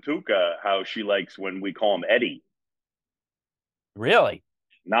Patuca how she likes when we call him Eddie. Really?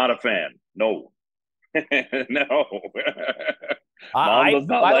 Not a fan. No. No. By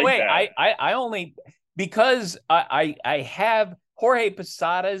the way, I only, because I have Jorge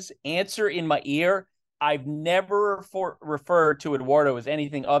Posada's answer in my ear, I've never referred to Eduardo as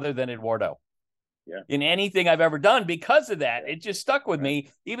anything other than Eduardo. Yeah. In anything I've ever done because of that. It just stuck with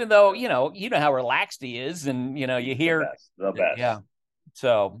me, even though, you know how relaxed he is, and, you hear the best. Yeah.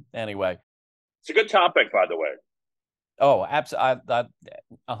 So anyway. It's a good topic, by the way. Oh, absolutely.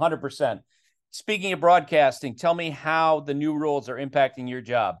 100%. Speaking of broadcasting, tell me how the new rules are impacting your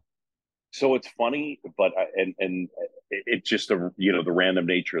job. So it's funny, but it's just the random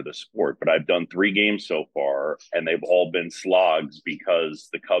nature of the sport. But I've done 3 games so far, and they've all been slogs because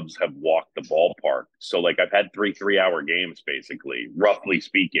the Cubs have walked the ballpark. So like I've had 3-hour games, basically, roughly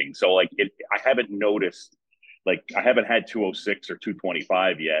speaking. So like I haven't noticed, like I haven't had 206 or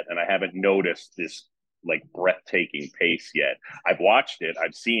 225 yet, and I haven't noticed this like breathtaking pace yet. I've watched it,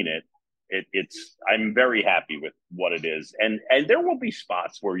 I've seen it. I'm very happy with what it is. And there will be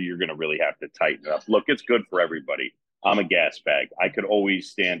spots where you're going to really have to tighten up. Look, it's good for everybody. I'm a gas bag. I could always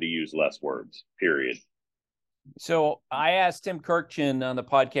stand to use less words, period. So I asked Tim Kirkchin on the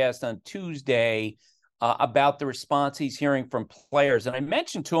podcast on Tuesday about the response he's hearing from players. And I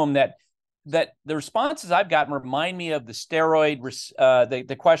mentioned to him that the responses I've gotten remind me of the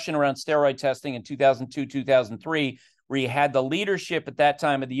the question around steroid testing in 2002, 2003, where you had the leadership at that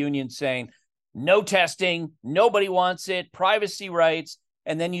time of the union saying, no testing, nobody wants it, privacy rights.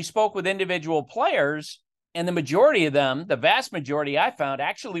 And then you spoke with individual players, and the majority of them, the vast majority I found,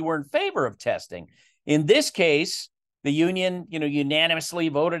 actually were in favor of testing. In this case, the union, unanimously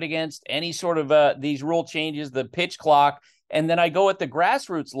voted against any sort of these rule changes, the pitch clock. And then I go at the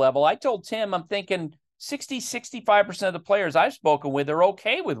grassroots level. I told Tim, I'm thinking 60-65% of the players I've spoken with are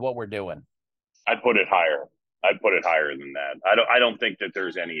okay with what we're doing. I'd put it higher. I'd put it higher than that. I don't think that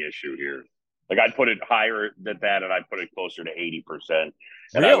there's any issue here. Like I'd put it higher than that, and I'd put it closer to 80%. And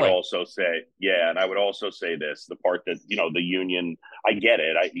really? I would also say, and I would also say this: the part that the union, I get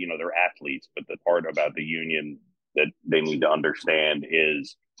it. They're athletes, but the part about the union that they need to understand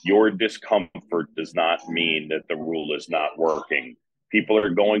is your discomfort does not mean that the rule is not working. People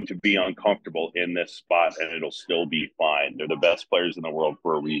are going to be uncomfortable in this spot, and it'll still be fine. They're the best players in the world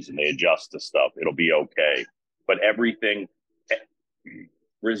for a reason. They adjust to stuff. It'll be okay. But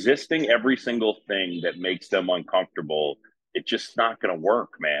resisting every single thing that makes them uncomfortable, it's just not going to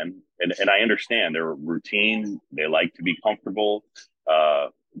work, man. And I understand they're routine. They like to be comfortable.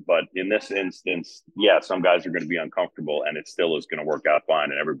 But in this instance, some guys are going to be uncomfortable, and it still is going to work out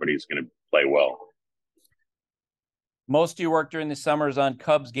fine, and everybody's going to play well. Most of your work during the summer is on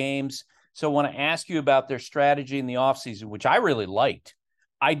Cubs games. So I want to ask you about their strategy in the offseason, which I really liked.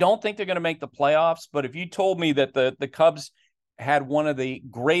 I don't think they're going to make the playoffs, but if you told me that the Cubs had one of the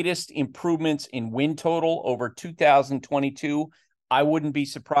greatest improvements in win total over 2022, I wouldn't be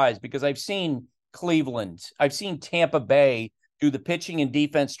surprised, because I've seen Cleveland, I've seen Tampa Bay do the pitching and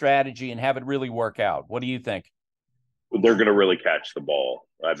defense strategy and have it really work out. What do you think? They're going to really catch the ball.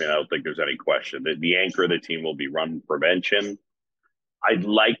 I mean, I don't think there's any question. The anchor of the team will be run prevention. I'd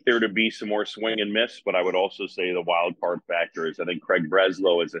like there to be some more swing and miss, but I would also say the wild card factor is I think Craig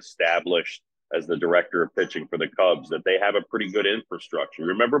Breslow is established as the director of pitching for the Cubs, that they have a pretty good infrastructure.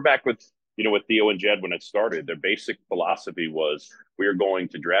 Remember back with Theo and Jed when it started, their basic philosophy was we are going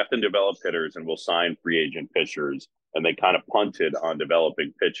to draft and develop hitters and we'll sign free agent pitchers. And they kind of punted on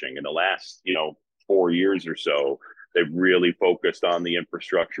developing pitching. In the last, 4 years or so, they've really focused on the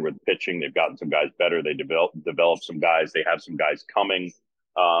infrastructure with pitching. They've gotten some guys better. They developed some guys. They have some guys coming.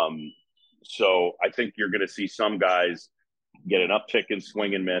 So I think you're going to see some guys get an uptick in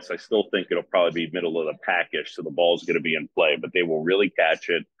swing and miss. I still think it'll probably be middle of the package, so the ball's going to be in play, but they will really catch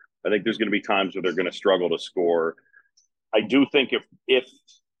it. I think there's going to be times where they're going to struggle to score. I do think if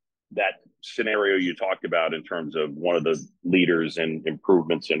that scenario you talked about in terms of one of the leaders in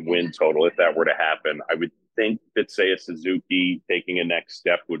improvements in win total, if that were to happen, I would think that, say, a Suzuki taking a next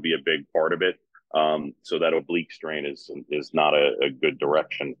step would be a big part of it. So that oblique strain is not a good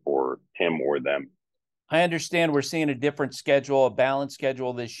direction for him or them. I understand we're seeing a different schedule, a balanced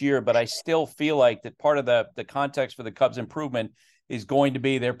schedule this year, but I still feel like that part of the context for the Cubs' improvement is going to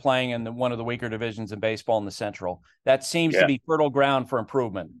be they're playing in one of the weaker divisions in baseball in the Central. That seems to be fertile ground for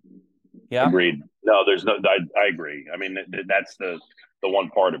improvement. Yeah. Agreed. No, there's no, I agree. I mean, that's the one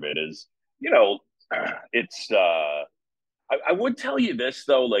part of it is, it's, I would tell you this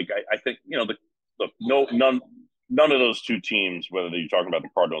though, like, I think, none of those two teams, whether you're talking about the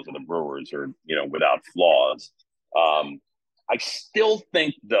Cardinals or the Brewers, are, without flaws. I still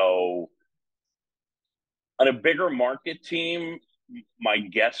think though, on a bigger market team, my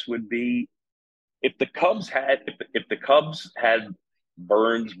guess would be if the Cubs had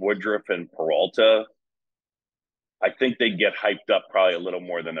Burns, Woodruff, and Peralta, I think they'd get hyped up probably a little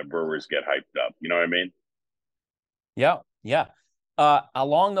more than the Brewers get hyped up. You know what I mean? Yeah, yeah.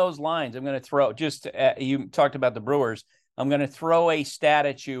 Along those lines, I'm going to throw you talked about the Brewers. I'm going to throw a stat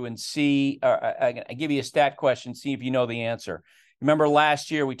at you and see. I give you a stat question, see if you know the answer. Remember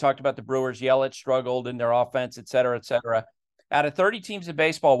last year we talked about the Brewers. Yelich struggled in their offense, et cetera, et cetera. Out of 30 teams in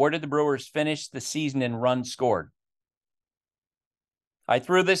baseball, where did the Brewers finish the season in runs scored? I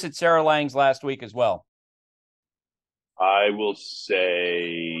threw this at Sarah Langs last week as well. I will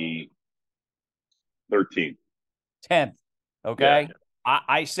say 13th. 10th. Okay.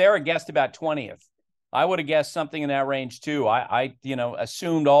 Yeah. Sarah guessed about 20th. I would have guessed something in that range too. I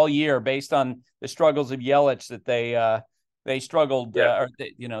assumed all year based on the struggles of Yelich that they struggled,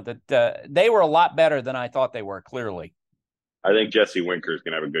 that they were a lot better than I thought they were, clearly. I think Jesse Winker is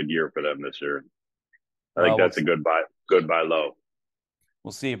going to have a good year for them this year. I think that's a good buy low.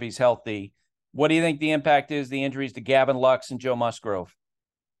 We'll see if he's healthy. What do you think the impact is, the injuries to Gavin Lux and Joe Musgrove?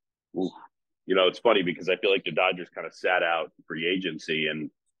 Ooh. It's funny because I feel like the Dodgers kind of sat out free agency and,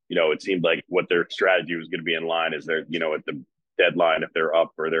 it seemed like what their strategy was going to be in line is they're, at the deadline, if they're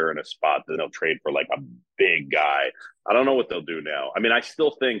up or they're in a spot, then they'll trade for like a big guy. I don't know what they'll do now. I mean, I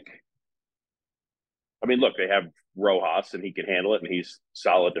still think, look, they have Rojas and he can handle it and he's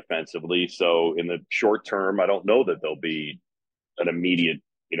solid defensively. So in the short term, I don't know that there'll be an immediate,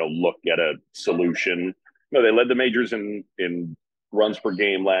 look at a solution. They led the majors in runs per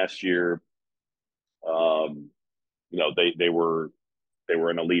game last year. They were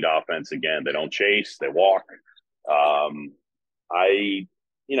an elite offense again. They don't chase, they walk. I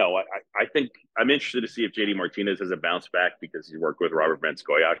think I'm interested to see if JD Martinez has a bounce back because he worked with Robert Van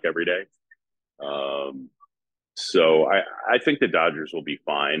Scoyoc every day. So I think the Dodgers will be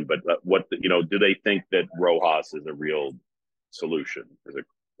fine, but do they think that Rojas is a real solution? Is a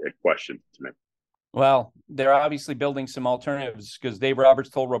question to me. Well, they're obviously building some alternatives because Dave Roberts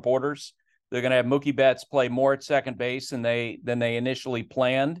told reporters they're going to have Mookie Betts play more at second base than they initially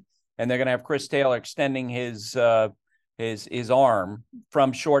planned, and they're going to have Chris Taylor extending his arm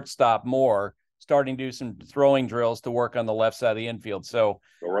from shortstop more, starting to do some throwing drills to work on the left side of the infield. So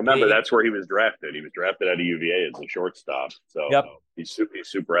remember, that's where he was drafted. He was drafted out of UVA as a shortstop. So he's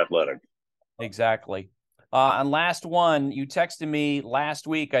super athletic. Exactly. And last one, you texted me last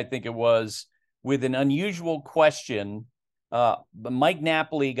week, I think it was, with an unusual question. Mike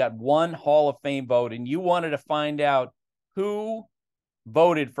Napoli got one Hall of Fame vote, and you wanted to find out who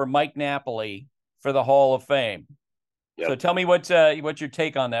voted for Mike Napoli for the Hall of Fame. Yep. So tell me what your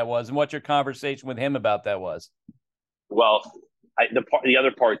take on that was and what your conversation with him about that was. Well, the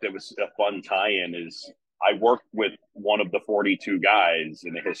other part that was a fun tie-in is I worked with one of the 42 guys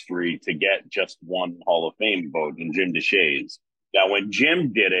in the history to get just one Hall of Fame vote, in Jim Deshaies. Now, when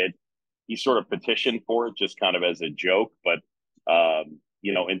Jim did it, he sort of petitioned for it just kind of as a joke. But,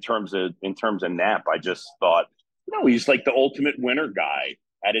 in terms of Nap, I just thought, he's like the ultimate winner guy.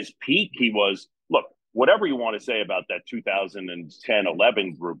 At his peak, he was, look, whatever you want to say about that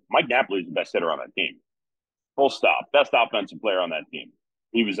 2010-11 group, Mike Napoli is the best hitter on that team. Full stop. Best offensive player on that team.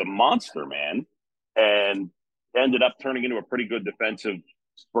 He was a monster, man, and ended up turning into a pretty good defensive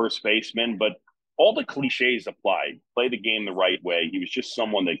first baseman. But all the cliches applied. Play the game the right way. He was just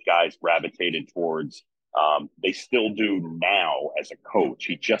someone that guys gravitated towards. They still do now as a coach.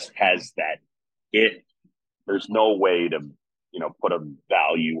 He just has that it. There's no way to, put a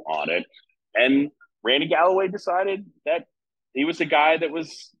value on it. And Randy Galloway decided that he was a guy that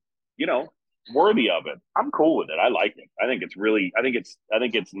was, worthy of it. I'm cool with it. I like it. I think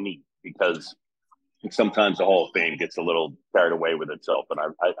it's neat because sometimes the Hall of Fame gets a little carried away with itself, and I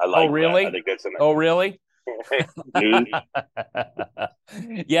like. Oh, really? That. I think that's Oh, really?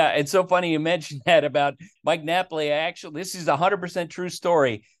 Yeah, it's so funny you mentioned that about Mike Napoli. This is a 100% true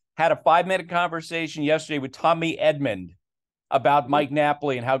story. Had a 5-minute conversation yesterday with Tommy Edmond about Mike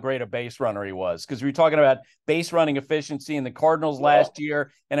Napoli and how great a base runner he was. Because we were talking about base running efficiency in the Cardinals last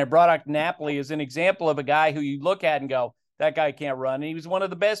year. And I brought up Napoli as an example of a guy who you look at and go, that guy can't run. And he was one of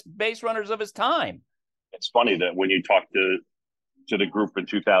the best base runners of his time. It's funny that when you talk to the group in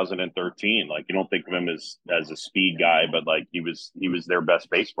 2013, like you don't think of him as a speed guy, but like he was their best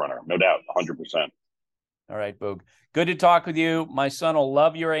base runner. No doubt. 100%. All right, Boog. Good to talk with you. My son will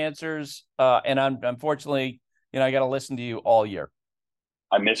love your answers. And unfortunately, I got to listen to you all year.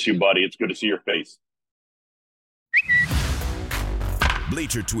 I miss you, buddy. It's good to see your face.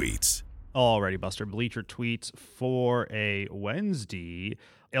 Bleacher Tweets. Alrighty, Buster. Bleacher Tweets for a Wednesday.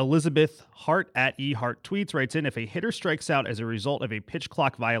 Elizabeth Hart at eHart Tweets writes in, if a hitter strikes out as a result of a pitch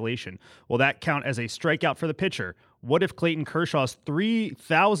clock violation, will that count as a strikeout for the pitcher? What if Clayton Kershaw's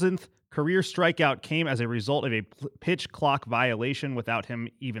 3,000th career strikeout came as a result of a pitch clock violation without him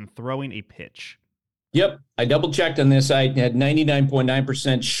even throwing a pitch? Yep. I double checked on this. I had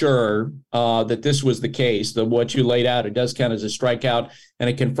 99.9% sure that this was the case. What you laid out, it does count as a strikeout, and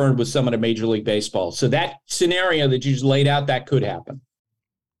it confirmed with someone at Major League Baseball. So that scenario that you just laid out, that could happen.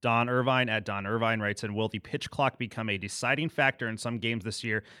 Don Irvine at Don Irvine writes in, will the pitch clock become a deciding factor in some games this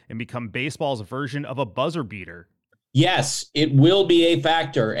year and become baseball's version of a buzzer beater? Yes, it will be a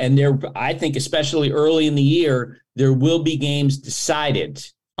factor. And I think especially early in the year, there will be games decided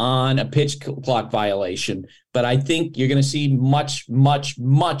on a pitch clock violation. But I think you're going to see much, much,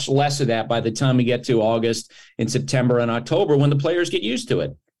 much less of that by the time we get to August and September and October when the players get used to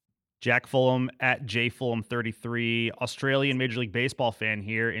it. Jack Fulham at JFulham33, Australian Major League Baseball fan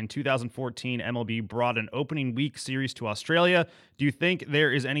here. In 2014, MLB brought an opening week series to Australia. Do you think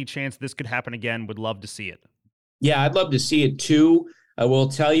there is any chance this could happen again? Would love to see it. Yeah, I'd love to see it too. I will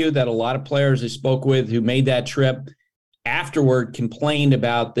tell you that a lot of players I spoke with who made that trip afterward complained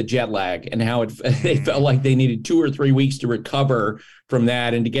about the jet lag and how they felt like they needed 2 or 3 weeks to recover from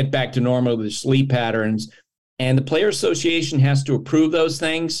that and to get back to normal with the sleep patterns. And the Player Association has to approve those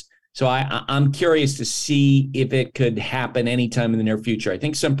things. So I'm curious to see if it could happen anytime in the near future. I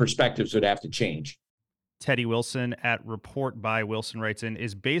think some perspectives would have to change. Teddy Wilson at Report by Wilson writes in,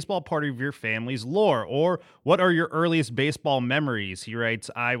 is baseball part of your family's lore, or what are your earliest baseball memories? He writes,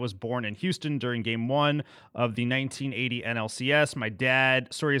 I was born in Houston during Game 1 of the 1980 NLCS. My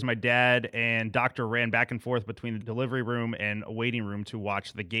dad and doctor ran back and forth between the delivery room and a waiting room to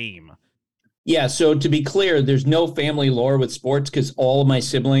watch the game. Yeah, so to be clear, there's no family lore with sports because all of my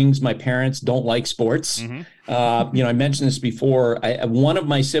siblings, my parents, don't like sports. Mm-hmm. I mentioned this before. One of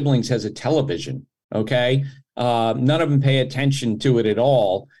my siblings has a television, okay? None of them pay attention to it at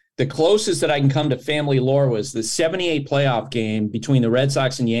all. The closest that I can come to family lore was the 78 playoff game between the Red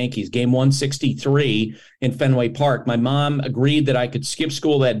Sox and Yankees, game 163 in Fenway Park. My mom agreed that I could skip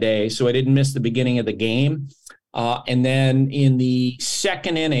school that day, so I didn't miss the beginning of the game. And then in the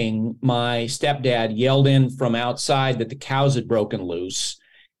second inning, my stepdad yelled in from outside that the cows had broken loose.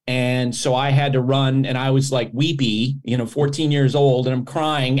 And so I had to run, and I was like weepy, 14 years old, and I'm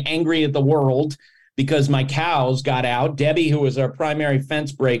crying, angry at the world because my cows got out. Debbie, who was our primary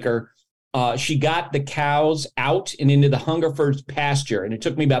fence breaker, she got the cows out and into the Hungerford's pasture. And it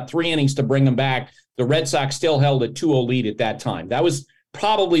took me about 3 innings to bring them back. The Red Sox still held a 2-0 lead at that time. That was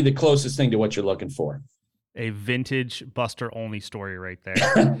probably the closest thing to what you're looking for. A vintage Buster only story right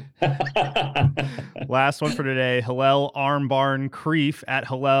there. Last one for today. Hillel Armbarn Creef at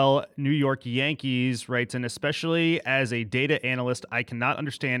Hillel New York Yankees writes in, especially as a data analyst, I cannot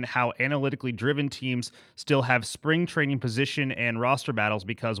understand how analytically driven teams still have spring training position and roster battles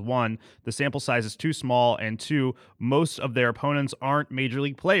because 1, the sample size is too small, and 2, most of their opponents aren't major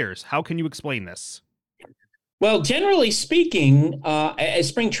league players. How can you explain this? Well, generally speaking, as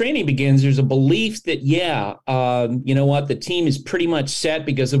spring training begins, there's a belief that, the team is pretty much set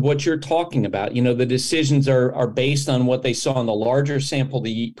because of what you're talking about. The decisions are based on what they saw in the larger sample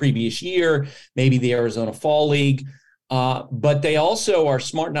the previous year, maybe the Arizona Fall League. But they also are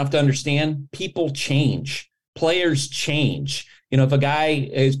smart enough to understand people change, players change. If a guy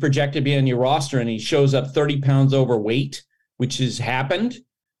is projected to be on your roster and he shows up 30 pounds overweight, which has happened,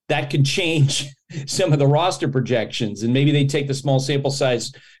 that could change some of the roster projections, and maybe they take the small sample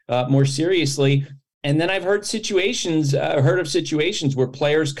size more seriously. And then I've heard of situations where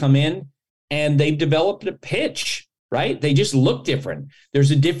players come in and they've developed a pitch, right? They just look different.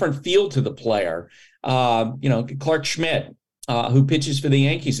 There's a different feel to the player. Clark Schmidt, who pitches for the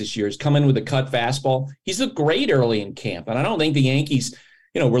Yankees this year, has come in with a cut fastball. He's looked great early in camp, and I don't think the Yankees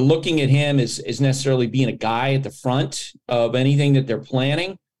we're looking at him as necessarily being a guy at the front of anything that they're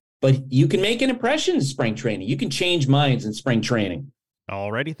planning. But you can make an impression in spring training. You can change minds in spring training.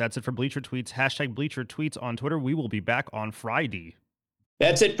 Alrighty, that's it for Bleacher Tweets. # Bleacher Tweets on Twitter. We will be back on Friday.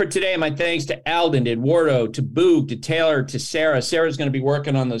 That's it for today. My thanks to Alden, to Eduardo, to Boog, to Taylor, to Sarah. Sarah's going to be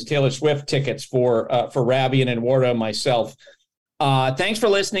working on those Taylor Swift tickets for Rabbi and Eduardo and myself. Thanks for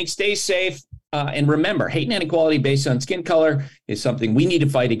listening. Stay safe. And remember, hate and inequality based on skin color is something we need to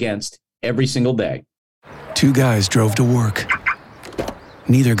fight against every single day. Two guys drove to work.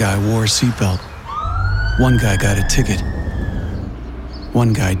 Neither guy wore a seatbelt. One guy got a ticket.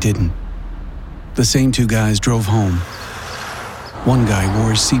 One guy didn't. The same two guys drove home. One guy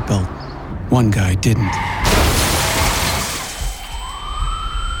wore his seatbelt. One guy didn't.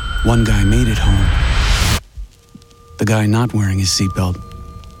 One guy made it home. The guy not wearing his seatbelt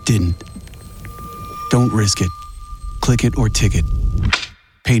didn't. Don't risk it. Click it or ticket.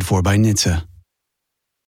 Paid for by NHTSA.